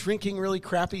probably drinking really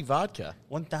crappy vodka.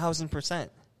 1,000%.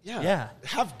 Yeah. Yeah.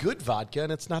 Have good vodka,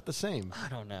 and it's not the same. I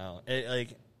don't know.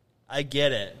 I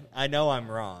get it. I know I'm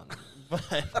wrong,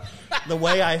 but the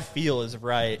way I feel is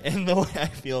right, and the way I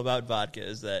feel about vodka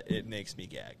is that it makes me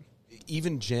gag.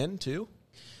 Even gin too,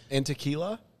 and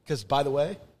tequila. Because by the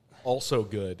way, also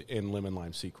good in lemon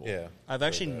lime sequel. yeah. I've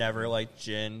actually never liked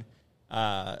gin.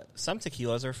 Some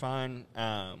tequilas are fine.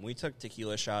 We took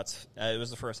tequila shots. It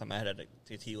was the first time I had a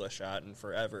tequila shot in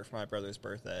forever for my brother's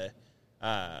birthday.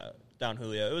 Down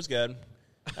Julio. It was good.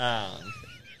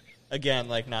 Again,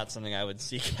 not something I would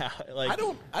seek out. I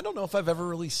don't know if I've ever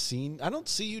really seen. I don't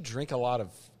see you drink a lot of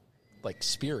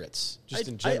spirits just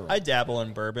in general. I dabble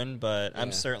in bourbon, but I'm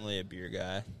Yeah. certainly a beer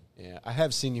guy. Yeah, I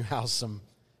have seen you house some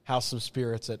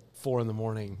spirits at 4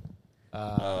 a.m.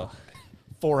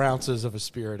 4 ounces of a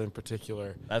spirit in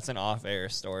particular. That's an off-air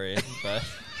story, but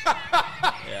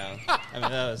yeah. I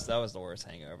mean, that was the worst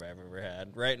hangover I've ever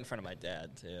had. Right in front of my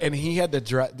dad too. And he had to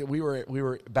drive. We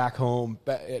were back home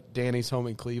at Danny's home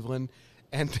in Cleveland,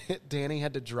 and Danny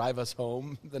had to drive us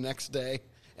home the next day.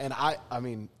 And I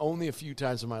mean, only a few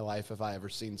times in my life have I ever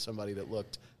seen somebody that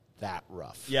looked that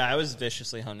rough. Yeah, I was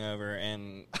viciously hungover,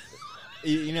 and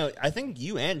I think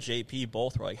you and JP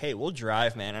both were like, "Hey, we'll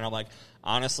drive, man." And I'm like,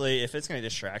 honestly, if it's going to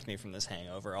distract me from this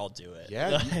hangover, I'll do it.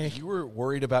 Yeah, you were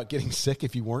worried about getting sick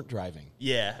if you weren't driving.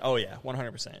 Yeah. Oh yeah.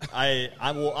 100%.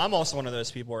 I'm also one of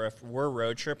those people where if we're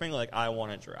road tripping, I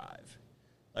want to drive.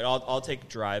 I'll take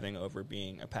driving over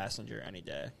being a passenger any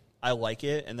day. I like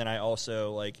it, and then I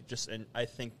also I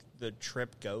think the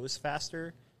trip goes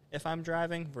faster if I'm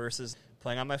driving versus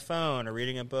playing on my phone or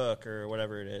reading a book or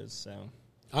whatever it is. So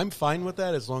I'm fine with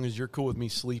that as long as you're cool with me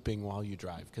sleeping while you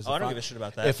drive. Because I don't give a shit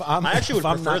about that. If I'm I actually if would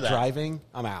I'm prefer not that. driving,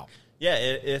 I'm out. yeah,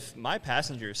 if my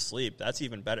passengers sleep, that's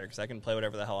even better because I can play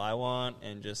whatever the hell I want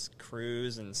and just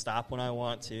cruise and stop when I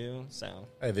want to. So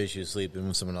I have issues sleeping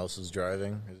when someone else is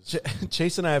driving.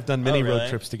 Chase and I have done many Oh, really? road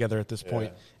trips together at this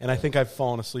point, and I think I've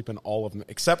fallen asleep in all of them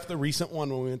except the recent one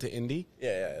when we went to Indy.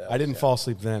 Yeah. I didn't fall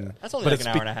asleep then. that's only but an it's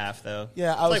hour and a half, though.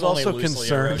 Yeah, It's I was only also loosely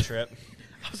a road concerned. trip.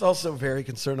 I was also very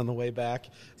concerned on the way back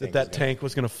that tank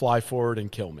was going to fly forward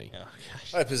and kill me. Oh,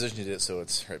 gosh. I positioned it so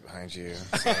it's right behind you.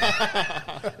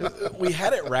 We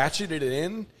had it ratcheted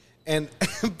in, and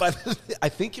I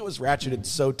think it was ratcheted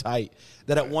so tight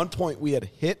that at one point we had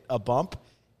hit a bump,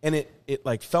 and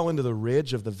it fell into the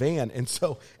ridge of the van, and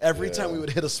so every time we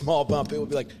would hit a small bump, it would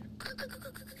be like,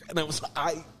 and it was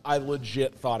I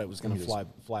legit thought it was going to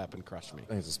fly up and crush me. I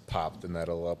think it just popped the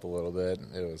metal up a little bit.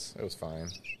 It was fine.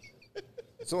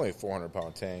 It's only a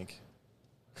 400-pound tank.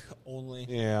 Only.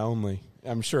 Yeah, only.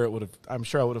 I'm sure I would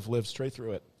have lived straight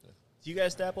through it. Do you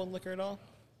guys dabble in liquor at all?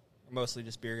 Or mostly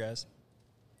just beer guys?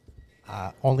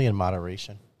 Only in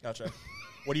moderation. Gotcha.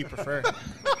 What do you prefer?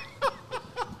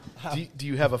 Do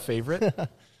you have a favorite?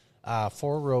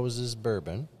 Four Roses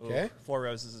bourbon Okay. Ooh, Four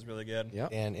Roses is really good. Yeah.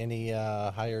 and any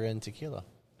higher end tequila.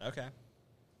 Okay.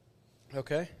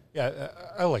 Okay. Yeah,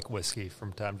 I like whiskey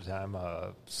from time to time,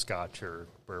 Scotch or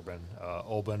bourbon.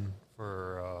 Oban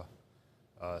for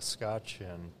Scotch,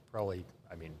 and probably,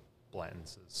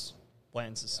 Blanton's is.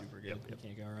 Blanton's is super good. You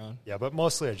can't go wrong. Yeah, but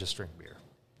mostly I just drink beer.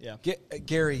 Yeah.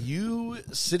 Gary, you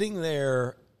sitting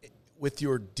there with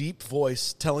your deep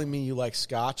voice telling me you like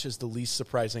Scotch is the least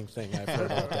surprising thing I've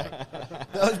heard all day.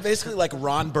 That was basically like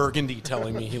Ron Burgundy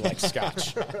telling me he likes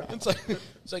Scotch. It's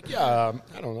like yeah,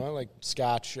 I don't know, I like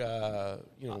Scotch. I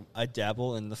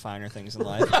dabble in the finer things in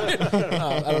life. I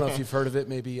don't know if you've heard of it.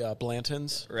 Maybe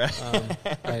Blanton's. Right.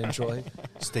 I enjoy.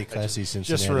 Stay classy,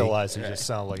 Cincinnati. Just realized you just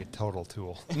sound like a total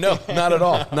tool. No, not at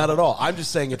all. Not at all. I'm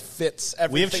just saying it fits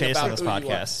everything. We have Chase about on this who you are.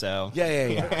 podcast, so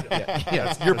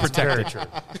Yeah. You're protected. Very true.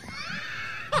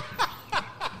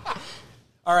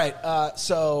 All right.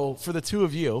 So for the two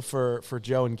of you, for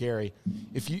Joe and Gary,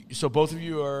 so both of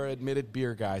you are admitted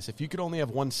beer guys. If you could only have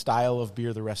one style of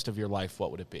beer the rest of your life,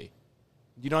 what would it be?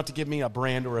 You don't have to give me a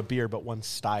brand or a beer, but one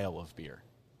style of beer.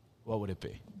 What would it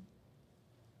be?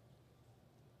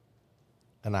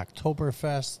 An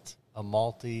Oktoberfest, a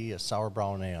malty, a sour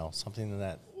brown ale, something in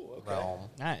that realm.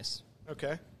 nice.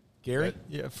 Okay. Gary?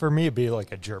 Yeah, for me, it'd be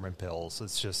like a German Pils.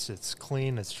 It's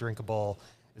clean, it's drinkable,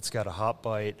 it's got a hot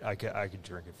bite. I could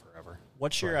drink it forever.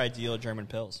 What's your ideal German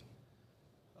pills?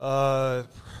 Boy,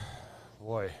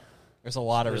 There's a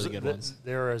lot of really good ones.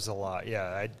 There is a lot.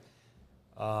 Yeah,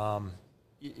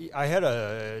 I had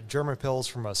a German Pils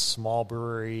from a small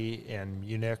brewery in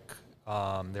Munich.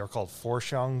 They were called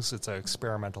Forschungs. It's an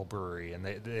experimental brewery, and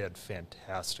they had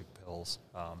fantastic pills.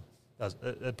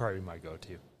 That'd probably be my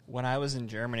go-to. When I was in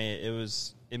Germany, it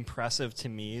was impressive to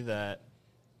me that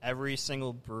every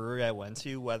single brewery I went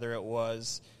to, whether it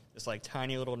was this like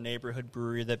tiny little neighborhood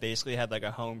brewery that basically had like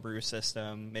a home brew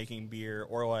system making beer,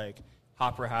 or like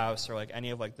Hopper House, or like any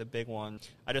of like the big ones,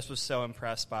 I just was so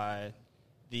impressed by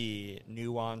the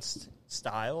nuanced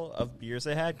style of beers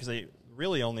they had, because they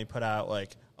really only put out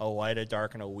like a light, a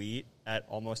dark, and a wheat at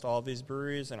almost all of these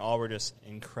breweries, and all were just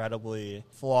incredibly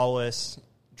flawless,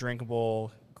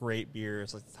 drinkable, great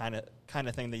beers, like the kind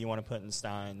of thing that you want to put in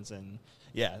steins. And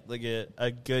yeah, like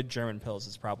a good German Pils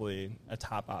is probably a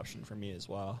top option for me as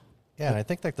well. Yeah, and I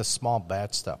think like the small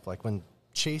batch stuff, like when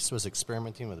Chase was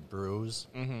experimenting with brews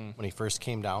when he first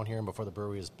came down here and before the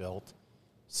brewery was built,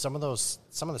 some of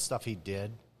the stuff he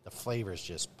did, the flavors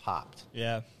just popped.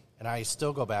 Yeah. And I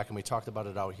still go back, and we talked about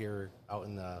it out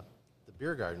in the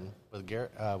beer garden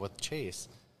with Chase.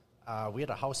 We had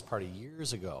a house party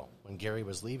years ago when Gary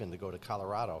was leaving to go to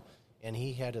Colorado, and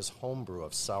he had his home brew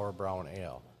of sour brown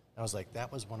ale. And I was like,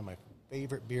 that was one of my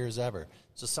favorite beers ever.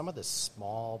 So some of this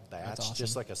small batch, awesome.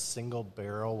 just like a single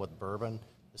barrel with bourbon,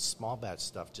 the small batch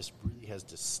stuff just really has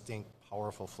distinct,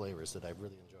 powerful flavors that I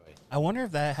really enjoy. I wonder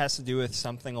if that has to do with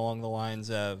something along the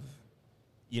lines of,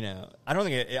 you know, I don't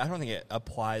think it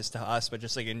applies to us, but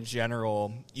just like in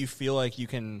general, you feel like you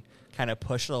can kind of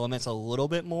push the limits a little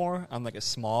bit more on like a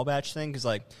small batch thing, because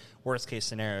like worst case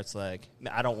scenario, it's like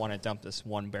I don't want to dump this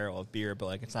one barrel of beer, but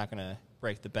like it's not going to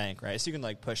break the bank, right? So you can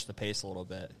like push the pace a little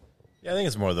bit. Yeah, I think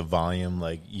it's more the volume.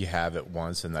 Like you have it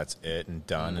once and that's it and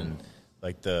done, and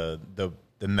like the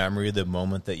memory of the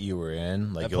moment that you were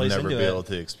in, like That you'll plays never be into it. able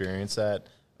to experience that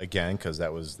again, because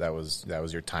that was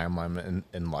your timeline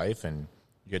in life, and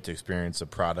you get to experience a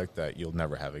product that you'll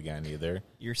never have again either.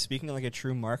 You're speaking like a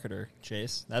true marketer,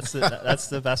 Chase. That's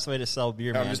the best way to sell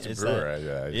beer, man. I'm just a is brewer.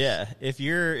 that- Yeah, If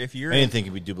you're anything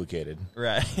can be duplicated.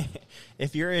 right,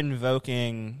 if you're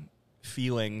invoking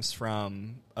feelings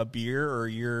from a beer, or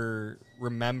you're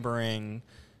remembering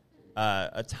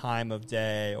a time of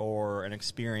day or an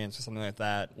experience or something like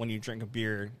that when you drink a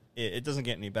beer, it doesn't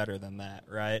get any better than that,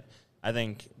 right? I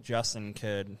think Justin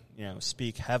could,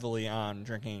 speak heavily on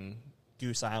drinking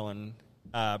Goose Island,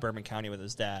 Bourbon County with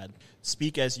his dad.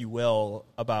 Speak as you will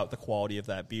about the quality of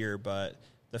that beer, but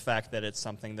the fact that it's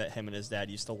something that him and his dad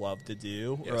used to love to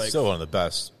do, Yeah, or it's like, still one of the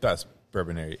best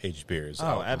bourbon aged beers. Oh,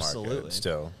 out in the absolutely. market,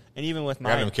 still. and even with I my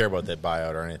don't even care about that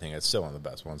buyout or anything. It's still one of the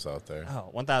best ones out there.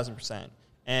 Oh, 1,000%.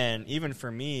 And even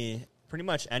for me, pretty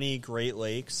much any Great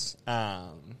Lakes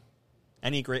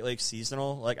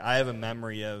seasonal, like I have a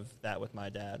memory of that with my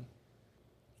dad.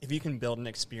 If you can build an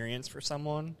experience for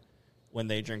someone when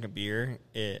they drink a beer,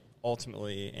 it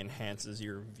ultimately enhances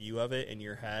your view of it in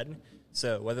your head.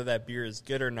 So whether that beer is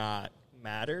good or not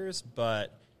matters,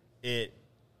 but it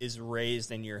is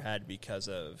raised in your head because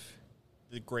of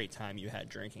the great time you had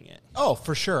drinking it. Oh,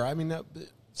 for sure. I mean,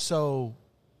 so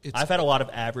I've had a lot of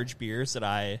average beers that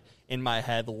I, in my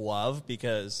head, love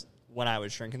because when I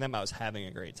was drinking them, I was having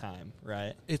a great time,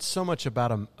 right? it's so much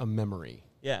about a memory.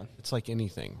 Yeah. It's like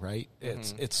anything, right?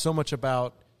 It's so much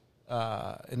about,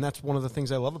 and that's one of the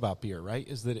things I love about beer, right?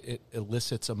 Is that it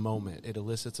elicits a moment, it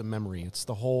elicits a memory. It's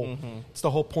the whole, it's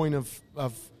the whole point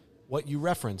of what you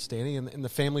referenced, Danny, in the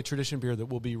family tradition beer that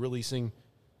we'll be releasing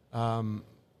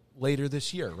later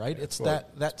this year, right? It's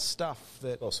that stuff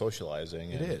that Well,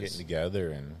 socializing and It is. getting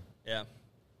together and Yeah.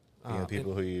 being with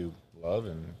people who you love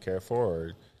and care for,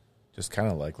 or just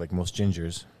kind of like most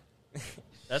gingers.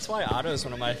 That's why Otto is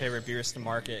one of my favorite beers to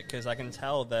market, because I can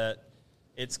tell that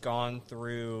it's gone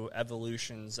through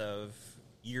evolutions of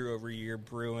year-over-year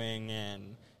brewing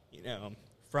and,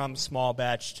 from small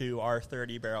batch to our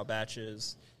 30-barrel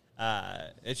batches.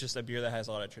 It's just a beer that has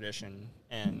a lot of tradition,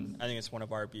 and I think it's one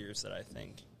of our beers that I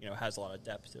think, has a lot of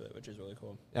depth to it, which is really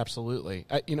cool. absolutely.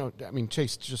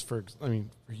 Chase, just for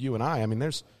you and I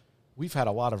mean, we've had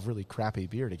a lot of really crappy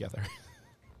beer together.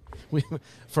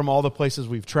 From all the places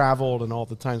we've traveled and all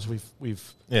the times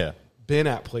we've Yeah. been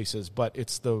at places, but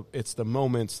it's the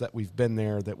moments that we've been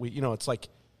there that we, it's like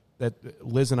that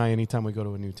Liz and I, anytime we go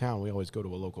to a new town, we always go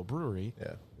to a local brewery.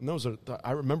 Yeah. And those are,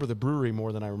 I remember the brewery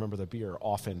more than I remember the beer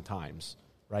oftentimes,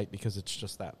 right? Because it's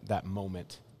just that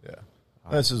moment. Yeah.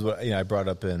 This is what I brought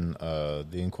up in the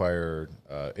Inquirer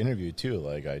interview too.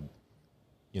 Like I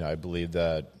believe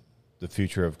that the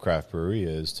future of craft brewery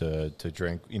is to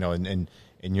drink.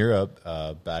 In Europe,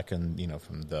 back in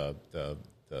from the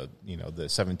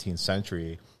 17th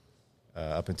century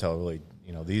up until really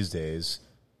these days,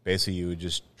 basically you would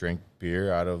just drink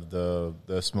beer out of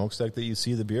the smokestack that you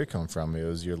see the beer come from. It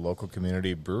was your local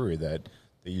community brewery that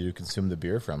you consume the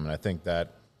beer from, and I think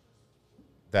that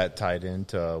tied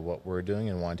into what we're doing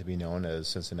and wanting to be known as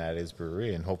Cincinnati's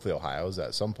brewery, and hopefully Ohio's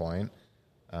at some point.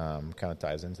 Kind of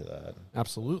ties into that.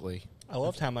 Absolutely. I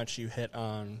loved how much you hit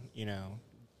on,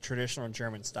 traditional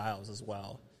German styles as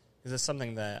well, because it's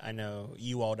something that I know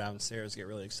you all downstairs get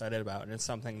really excited about, and it's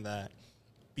something that,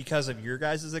 because of your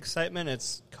guys' excitement,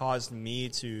 it's caused me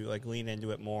to lean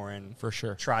into it more and For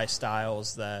sure. try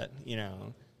styles that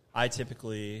I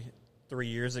typically 3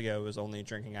 years ago was only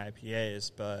drinking IPAs,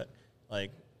 but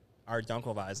our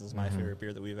Dunkelweizen is my favorite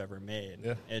beer that we've ever made.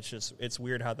 Yeah. It's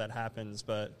weird how that happens,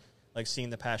 but seeing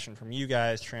the passion from you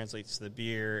guys translates to the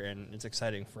beer, and it's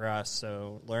exciting for us.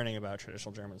 So learning about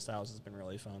traditional German styles has been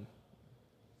really fun.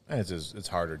 And it's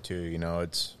harder too.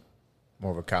 It's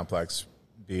more of a complex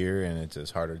beer, and it's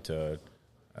just harder to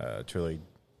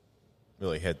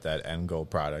really hit that end goal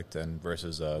product, and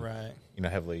versus a Right.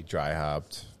 Heavily dry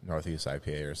hopped Northeast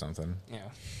IPA or something. Yeah.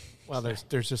 Well, there's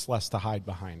just less to hide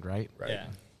behind, right? Right. Yeah.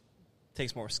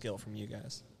 Takes more skill from you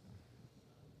guys.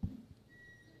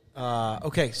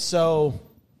 Okay, so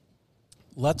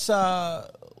let's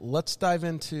dive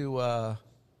into our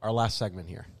last segment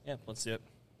here. Yeah, let's do it.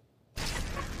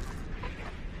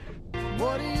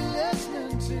 What are you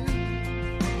listening to?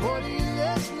 What are you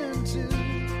listening to?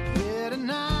 Yeah,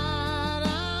 tonight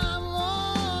I'm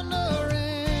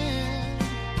wondering.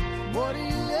 What are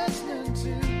you listening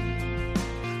to?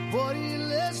 What are you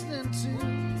listening to?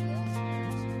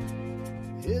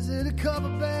 Is it a cover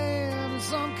band in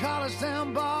some college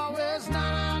town bar where it's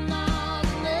 999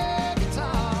 and air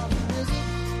guitar? Is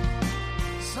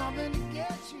it something to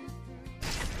get you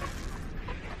through?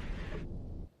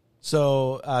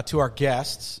 So to our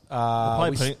guests,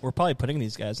 We're probably putting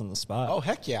these guys on the spot. oh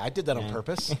heck yeah, I did that on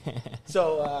purpose.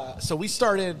 So we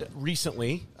started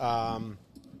recently, a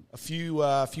few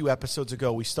episodes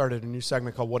ago. We started a new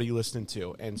segment called "What Are You Listening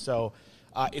To?" And so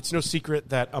it's no secret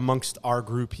that amongst our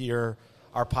group here,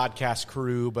 our podcast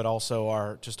crew, but also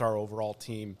our overall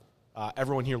team,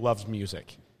 everyone here loves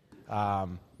music.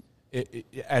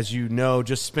 As you know,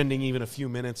 just spending even a few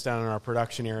minutes down in our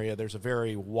production area, there's a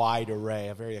very wide array,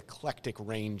 a very eclectic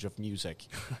range of music.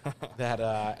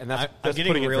 And that's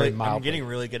putting it very mildly. I'm getting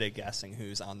really good at guessing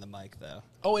who's on the mic, though.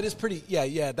 Oh, it is pretty.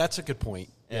 Yeah, that's a good point.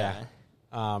 Yeah,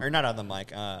 or not on the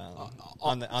mic.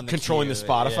 On the controlling cue. the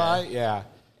Spotify. Yeah.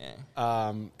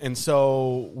 And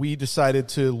so we decided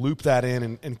to loop that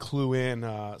in and clue in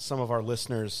some of our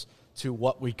listeners to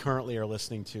what we currently are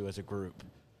listening to as a group.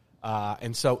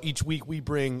 And so each week we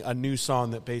bring a new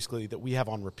song that we have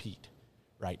on repeat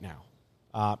right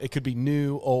now. It could be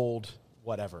new, old,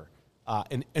 whatever.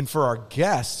 And for our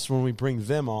guests, when we bring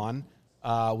them on,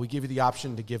 we give you the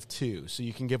option to give 2. So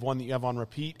you can give one that you have on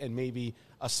repeat and maybe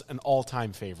an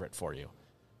all-time favorite for you.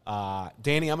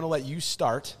 Danny, I'm going to let you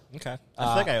start. Okay. I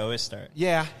feel like I always start.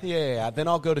 Yeah. Then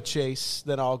I'll go to Chase.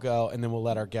 Then I'll go, and then we'll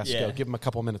let our guests go. Give them a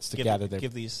couple minutes to gather their.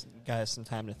 Give these guys some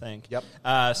time to think. Yep.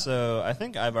 So I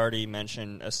think I've already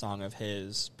mentioned a song of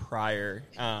his prior,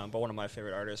 but one of my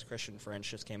favorite artists, Christian French,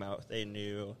 just came out with a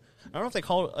new. I don't know if they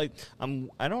call it like.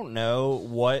 I don't know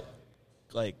what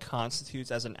like constitutes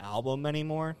as an album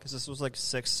anymore because this was like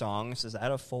 6 songs. Is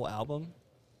that a full album?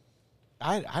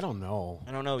 I don't know.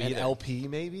 I don't know An either. LP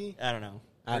maybe. I don't know.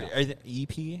 I don't. Or is it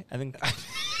EP? I think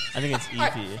it's EP.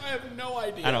 I have no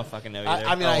idea. I don't fucking know either.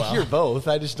 I mean, I hear both.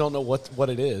 I just don't know what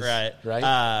it is. Right.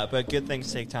 Right. But Good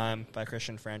Things Take Time by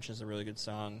Christian French is a really good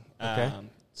song. Okay.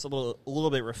 It's a little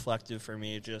bit reflective for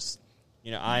me. Just,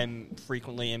 I'm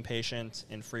frequently impatient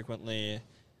and frequently,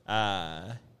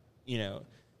 we're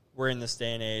in this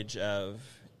day and age of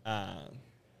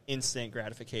instant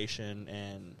gratification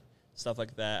and stuff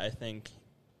like that. I think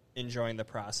enjoying the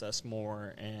process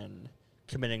more and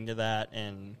committing to that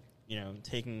and,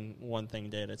 taking one thing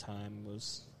day at a time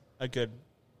was a good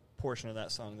portion of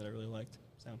that song that I really liked.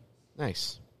 So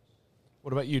Nice.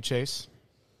 What about you, Chase?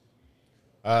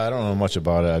 I don't know much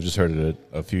about it. I've just heard it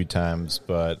a few times,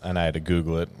 and I had to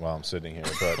Google it while I'm sitting here.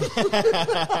 But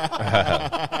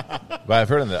but I've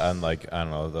heard it on like, I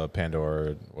don't know, the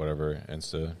Pandora, whatever,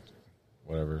 Insta,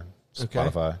 whatever,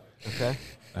 Spotify. Okay.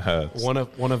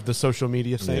 One of the social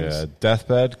media things. Yeah,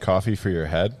 Deathbed, Coffee for Your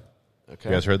Head. Okay.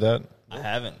 You guys heard that? I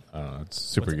haven't. I don't know. It's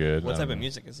super good. What type of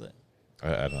music is it?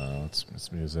 I don't know.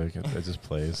 It's music. It just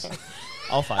plays.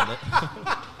 I'll find it.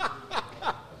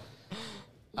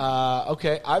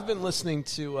 Okay, I've been listening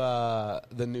to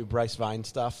the new Bryce Vine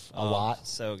stuff a lot.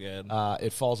 So good.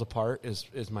 It Falls Apart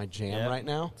is my jam right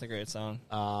now. It's a great song.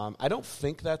 I don't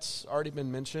think that's already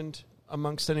been mentioned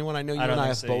amongst anyone. I know you I don't and I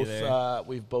have think so both.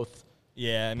 We've both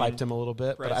piped him a little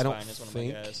bit, but I don't Vine is one of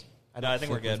think. my guys. I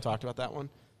think we're good. We've talked about that one.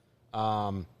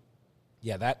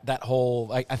 Yeah, that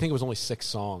whole. I think it was only 6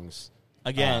 songs.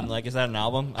 Again, is that an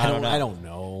album? I don't know. I don't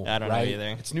know right?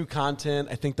 either. It's new content.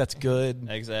 I think that's good.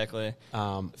 Exactly.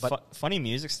 But funny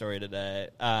music story today.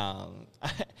 I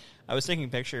was taking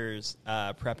pictures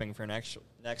prepping for next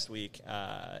week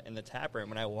in the tap room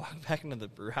when I walked back into the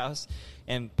brew house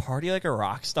and Party Like a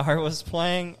Rock Star was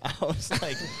playing. I was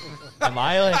like, am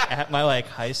I at my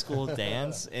high school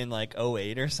dance in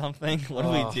 08 or something? What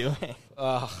are we doing?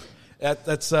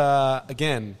 That's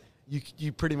again,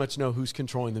 you pretty much know who's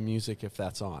controlling the music if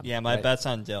that's on. Yeah, my bet's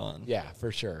on Dylan. Yeah,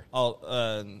 for sure.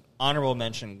 Honorable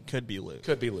mention could be Luke.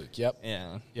 Could be Luke. Yep.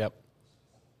 Yeah. Yep.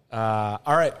 All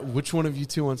right. Which one of you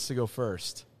two wants to go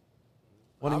first?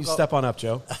 Why don't you step on up,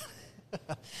 Joe?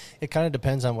 It kind of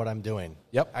depends on what I'm doing.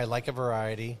 Yep. I like a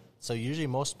variety. So usually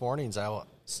most mornings I'll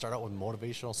start out with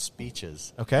motivational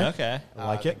speeches. Okay. Okay. I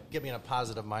like it. Get me in a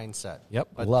positive mindset. Yep,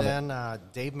 But love it. then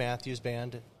Dave Matthews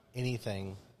Band,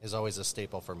 Anything, is always a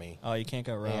staple for me. Oh, you can't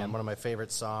go wrong. And one of my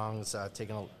favorite songs,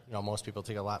 most people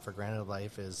take a lot for granted in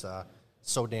life, is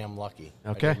 "So Damn Lucky"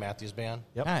 by Okay. Dave Matthews Band.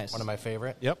 Yep. Nice. One of my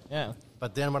favorite. Yep. Yeah.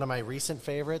 But then one of my recent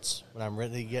favorites, when I'm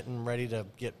really getting ready to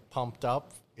get pumped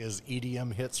up, is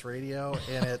EDM Hits Radio,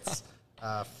 and it's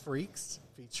 "Freaks"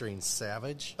 featuring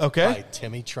Savage Okay. by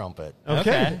Timmy Trumpet.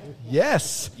 Okay.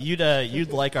 Yes.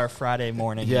 You'd like our Friday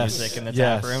morning music in the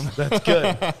tap room. That's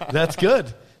good. That's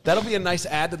good. That'll be a nice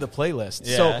add to the playlist.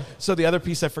 Yeah. So the other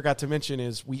piece I forgot to mention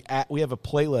is we have a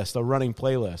playlist, a running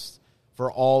playlist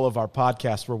for all of our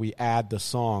podcasts where we add the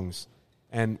songs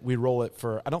and we roll it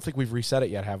for. I don't think we've reset it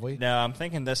yet, have we? No, I'm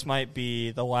thinking this might be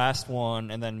the last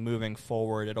one, and then moving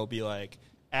forward, it'll be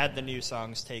add the new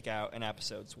songs, take out an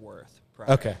episode's worth. Prior.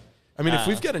 Okay. I mean, if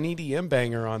we've got an EDM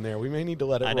banger on there, we may need to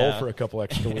let it I roll know. for a couple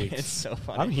extra weeks. It's so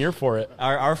funny. I'm here for it.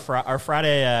 Our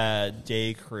Friday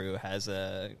day crew has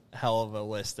a hell of a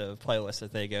list of playlists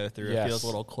that they go through. Yes. It feels a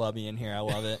little clubby in here. I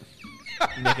love it.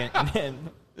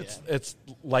 It's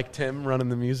like Tim running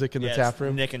the music in the tap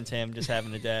room. Nick and Tim just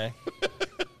having a day.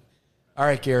 All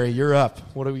right, Gary, you're up.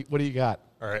 What do you got?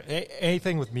 All right.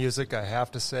 Anything with music, I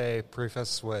have to say,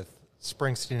 preface with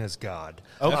Springsteen is God.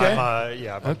 Okay.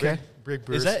 I'm a big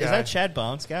Bruce Is that guy. Chad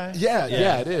Bones guy? Yeah,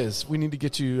 it is. We need to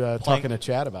get you talking to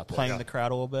Chad about that. Playing the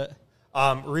crowd a little bit.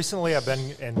 Recently, I've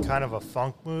been in kind of a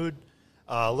funk mood.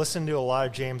 Listened to a lot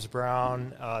of James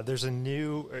Brown. There's a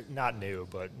not new,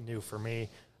 but new for me,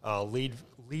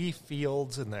 Lee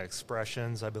Fields and the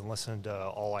Expressions. I've been listening to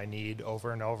All I Need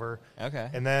over and over.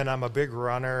 Okay. And then I'm a big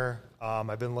runner.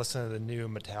 I've been listening to the new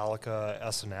Metallica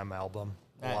S&M album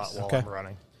a lot Nice. while Okay. I'm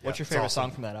running. What's your it's favorite awesome.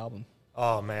 song from that album?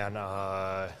 Oh, man.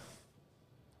 I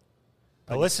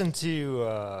listened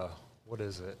to, what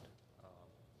is it?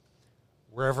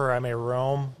 wherever I may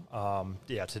roam,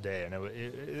 today. And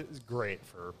it was great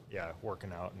for,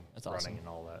 working out and That's running awesome. and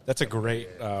all that. That's a great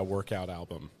workout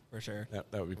album. For sure. That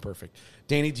would be perfect.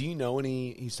 Danny, do you know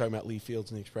any? He's talking about Lee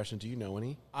Fields and the Expression. Do you know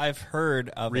any? I've heard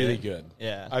of Really it. good.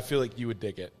 Yeah. I feel like you would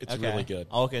dig it. It's Okay. really good.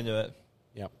 I'll look into it.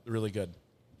 Yeah, really good.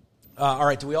 All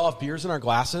right, do we all have beers in our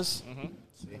glasses?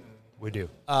 We do.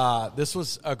 This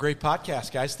was a great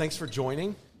podcast, guys. Thanks for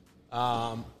joining.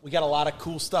 We got a lot of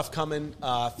cool stuff coming.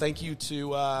 Thank you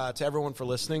to everyone for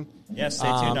listening. Yeah,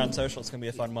 stay tuned on social. It's going to be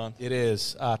a fun month. It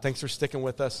is. Thanks for sticking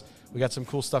with us. We got some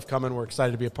cool stuff coming. We're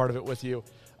excited to be a part of it with you.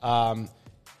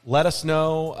 Let us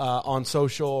know on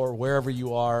social or wherever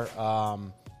you are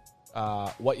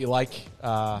what you like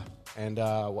and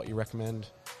what you recommend.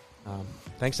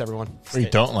 Thanks, everyone. Or you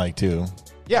don't like to.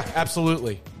 Yeah,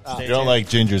 absolutely. If you don't like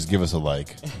gingers, give us a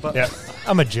like. Yeah,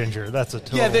 I'm a ginger. That's a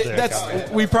total Yeah, dick.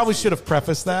 that's. We probably should have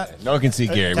prefaced that. No one can see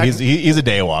Gary. But he's a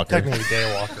day walker. Technically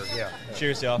day walker, yeah.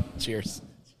 Cheers, y'all. Cheers.